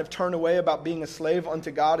and kind of turn away about being a slave unto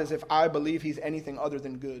God is if I believe he's anything other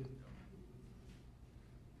than good.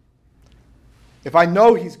 If I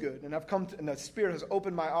know he's good, and and the Spirit has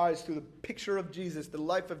opened my eyes through the picture of Jesus, the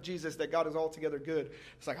life of Jesus, that God is altogether good,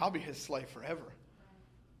 it's like, I'll be his slave forever.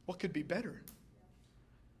 What could be better?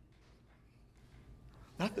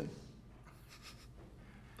 Nothing.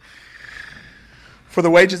 For the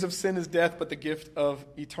wages of sin is death, but the gift of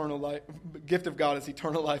eternal life, gift of God is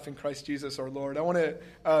eternal life in Christ Jesus our Lord. I want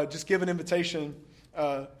to just give an invitation.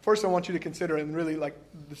 First, I want you to consider, and really like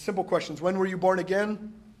the simple questions. When were you born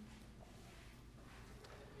again?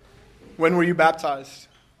 When were you baptized?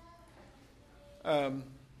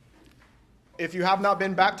 If you have not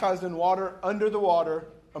been baptized in water, under the water,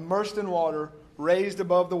 immersed in water, raised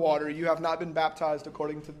above the water, you have not been baptized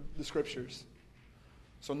according to the Scriptures.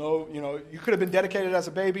 So no, you could have been dedicated as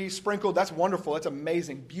a baby, sprinkled. That's wonderful. That's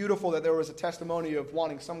amazing. Beautiful that there was a testimony of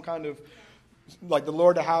wanting some kind of, like the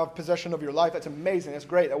Lord to have possession of your life. That's amazing. That's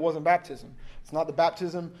great. That wasn't baptism. It's not the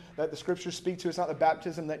baptism that the Scriptures speak to. It's not the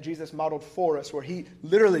baptism that Jesus modeled for us, where he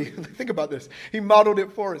literally, think about this, he modeled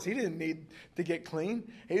it for us. He didn't need to get clean.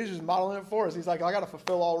 He was just modeling it for us. He's like, I got to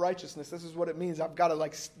fulfill all righteousness. This is what it means. I've got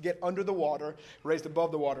to get under the water, raised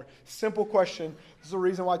above the water. Simple question. This is the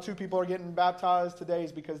reason why 2 people are getting baptized today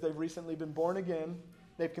is because they've recently been born again.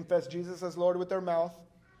 They've confessed Jesus as Lord with their mouth,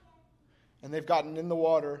 and they've gotten in the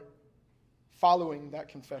water following that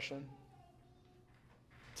confession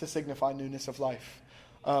to signify newness of life.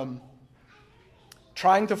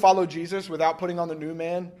 Trying to follow Jesus without putting on the new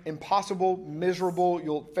man, impossible, miserable,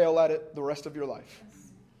 you'll fail at it the rest of your life.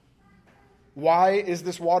 Why is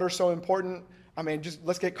this water so important? I mean, just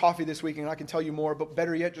let's get coffee this week and I can tell you more, but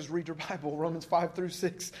better yet, just read your Bible, Romans 5 through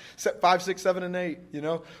 6, 5, 6, 7, and 8,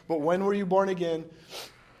 But when were you born again?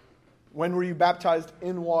 When were you baptized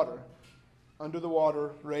in water? Under the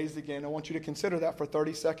water, raised again. I want you to consider that for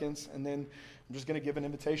 30 seconds, and then I'm just going to give an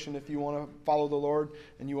invitation if you want to follow the Lord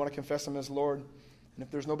and you want to confess Him as Lord. And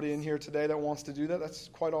if there's nobody in here today that wants to do that, that's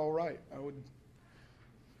quite all right. I would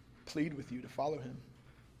plead with you to follow Him.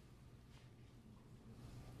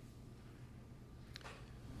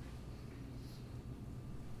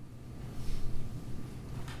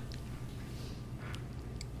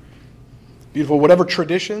 Beautiful. Whatever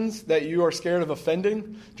traditions that you are scared of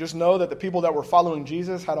offending, just know that the people that were following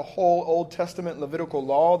Jesus had a whole Old Testament Levitical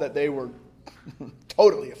law that they were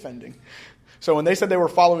totally offending. So when they said they were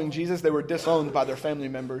following Jesus, they were disowned by their family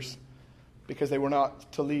members because they were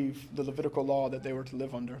not to leave the Levitical law that they were to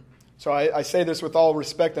live under. So I say this with all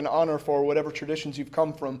respect and honor for whatever traditions you've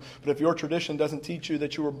come from. But if your tradition doesn't teach you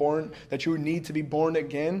that you were born, that you need to be born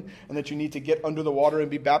again, and that you need to get under the water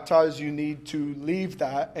and be baptized, you need to leave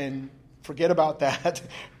that and forget about that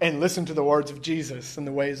and listen to the words of Jesus and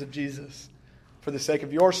the ways of Jesus for the sake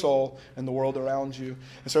of your soul and the world around you.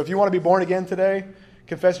 And so if you want to be born again today,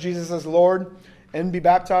 confess Jesus as Lord and be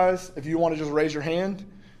baptized. If you want to just raise your hand.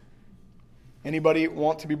 Anybody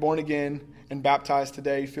want to be born again and baptized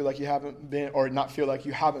today, feel like you haven't been, or not feel like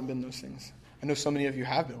you haven't been those things? I know so many of you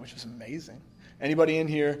have been, which is amazing. Anybody in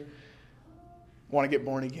here want to get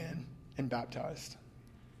born again and baptized?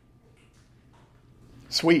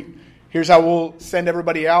 Sweet. Here's how we'll send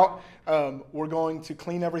everybody out. We're going to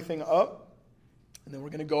clean everything up, and then we're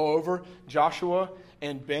going to go over. Joshua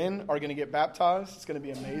and Ben are going to get baptized. It's going to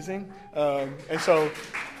be amazing. And so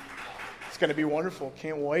it's going to be wonderful.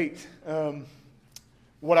 Can't wait.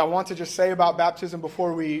 What I want to just say about baptism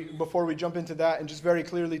before we jump into that, and just very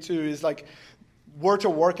clearly too, is like we're to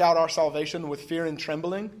work out our salvation with fear and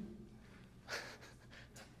trembling.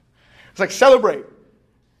 It's like celebrate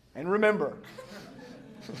and remember.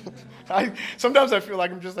 Sometimes I feel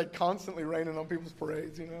like I'm just like constantly raining on people's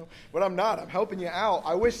parades, but I'm not. I'm helping you out.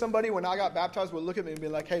 I wish somebody, when I got baptized, would look at me and be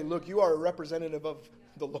like, hey, look, you are a representative of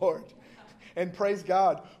the Lord. And praise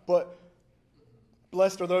God. But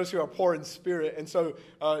blessed are those who are poor in spirit. And so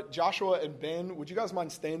Joshua and Ben, would you guys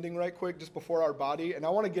mind standing right quick just before our body? And I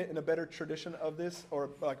want to get in a better tradition of this, or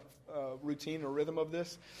like routine or rhythm of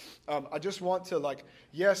this. I just want to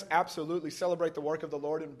yes, absolutely celebrate the work of the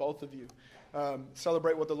Lord in both of you.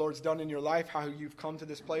 Celebrate what the Lord's done in your life, how you've come to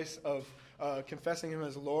this place of confessing Him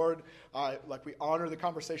as Lord. We honor the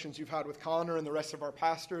conversations you've had with Connor and the rest of our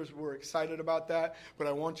pastors. We're excited about that. But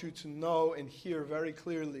I want you to know and hear very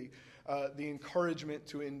clearly the encouragement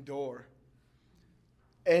to endure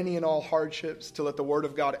any and all hardships, to let the Word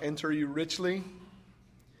of God enter you richly,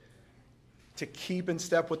 to keep in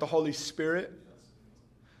step with the Holy Spirit,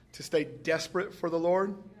 to stay desperate for the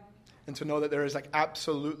Lord, and to know that there is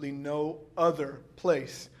absolutely no other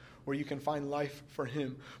place where you can find life for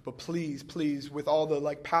Him. But please, please, with all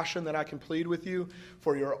the passion that I can plead with you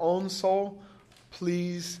for your own soul,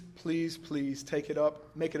 please, please, please take it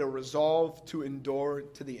up. Make it a resolve to endure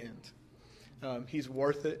to the end. He's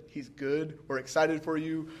worth it. He's good. We're excited for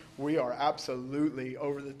you. We are absolutely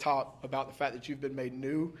over the top about the fact that you've been made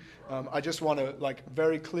new. I just want to,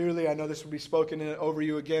 very clearly, I know this will be spoken over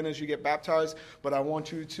you again as you get baptized, but I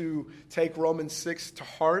want you to take Romans 6 to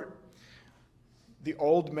heart. The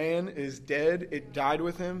old man is dead. It died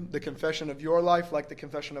with Him. The confession of your life, like the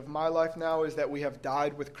confession of my life now, is that we have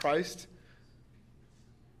died with Christ,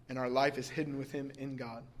 and our life is hidden with Him in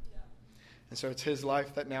God. And so it's His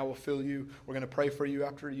life that now will fill you. We're going to pray for you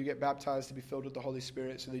after you get baptized to be filled with the Holy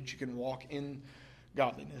Spirit so that you can walk in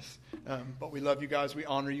godliness. But we love you guys. We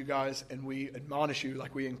honor you guys. And we admonish you,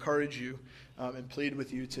 we encourage you and plead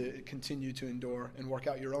with you to continue to endure and work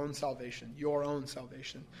out your own salvation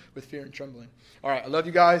with fear and trembling. All right. I love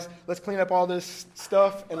you guys. Let's clean up all this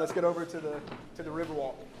stuff and let's get over to the river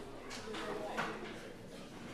walk.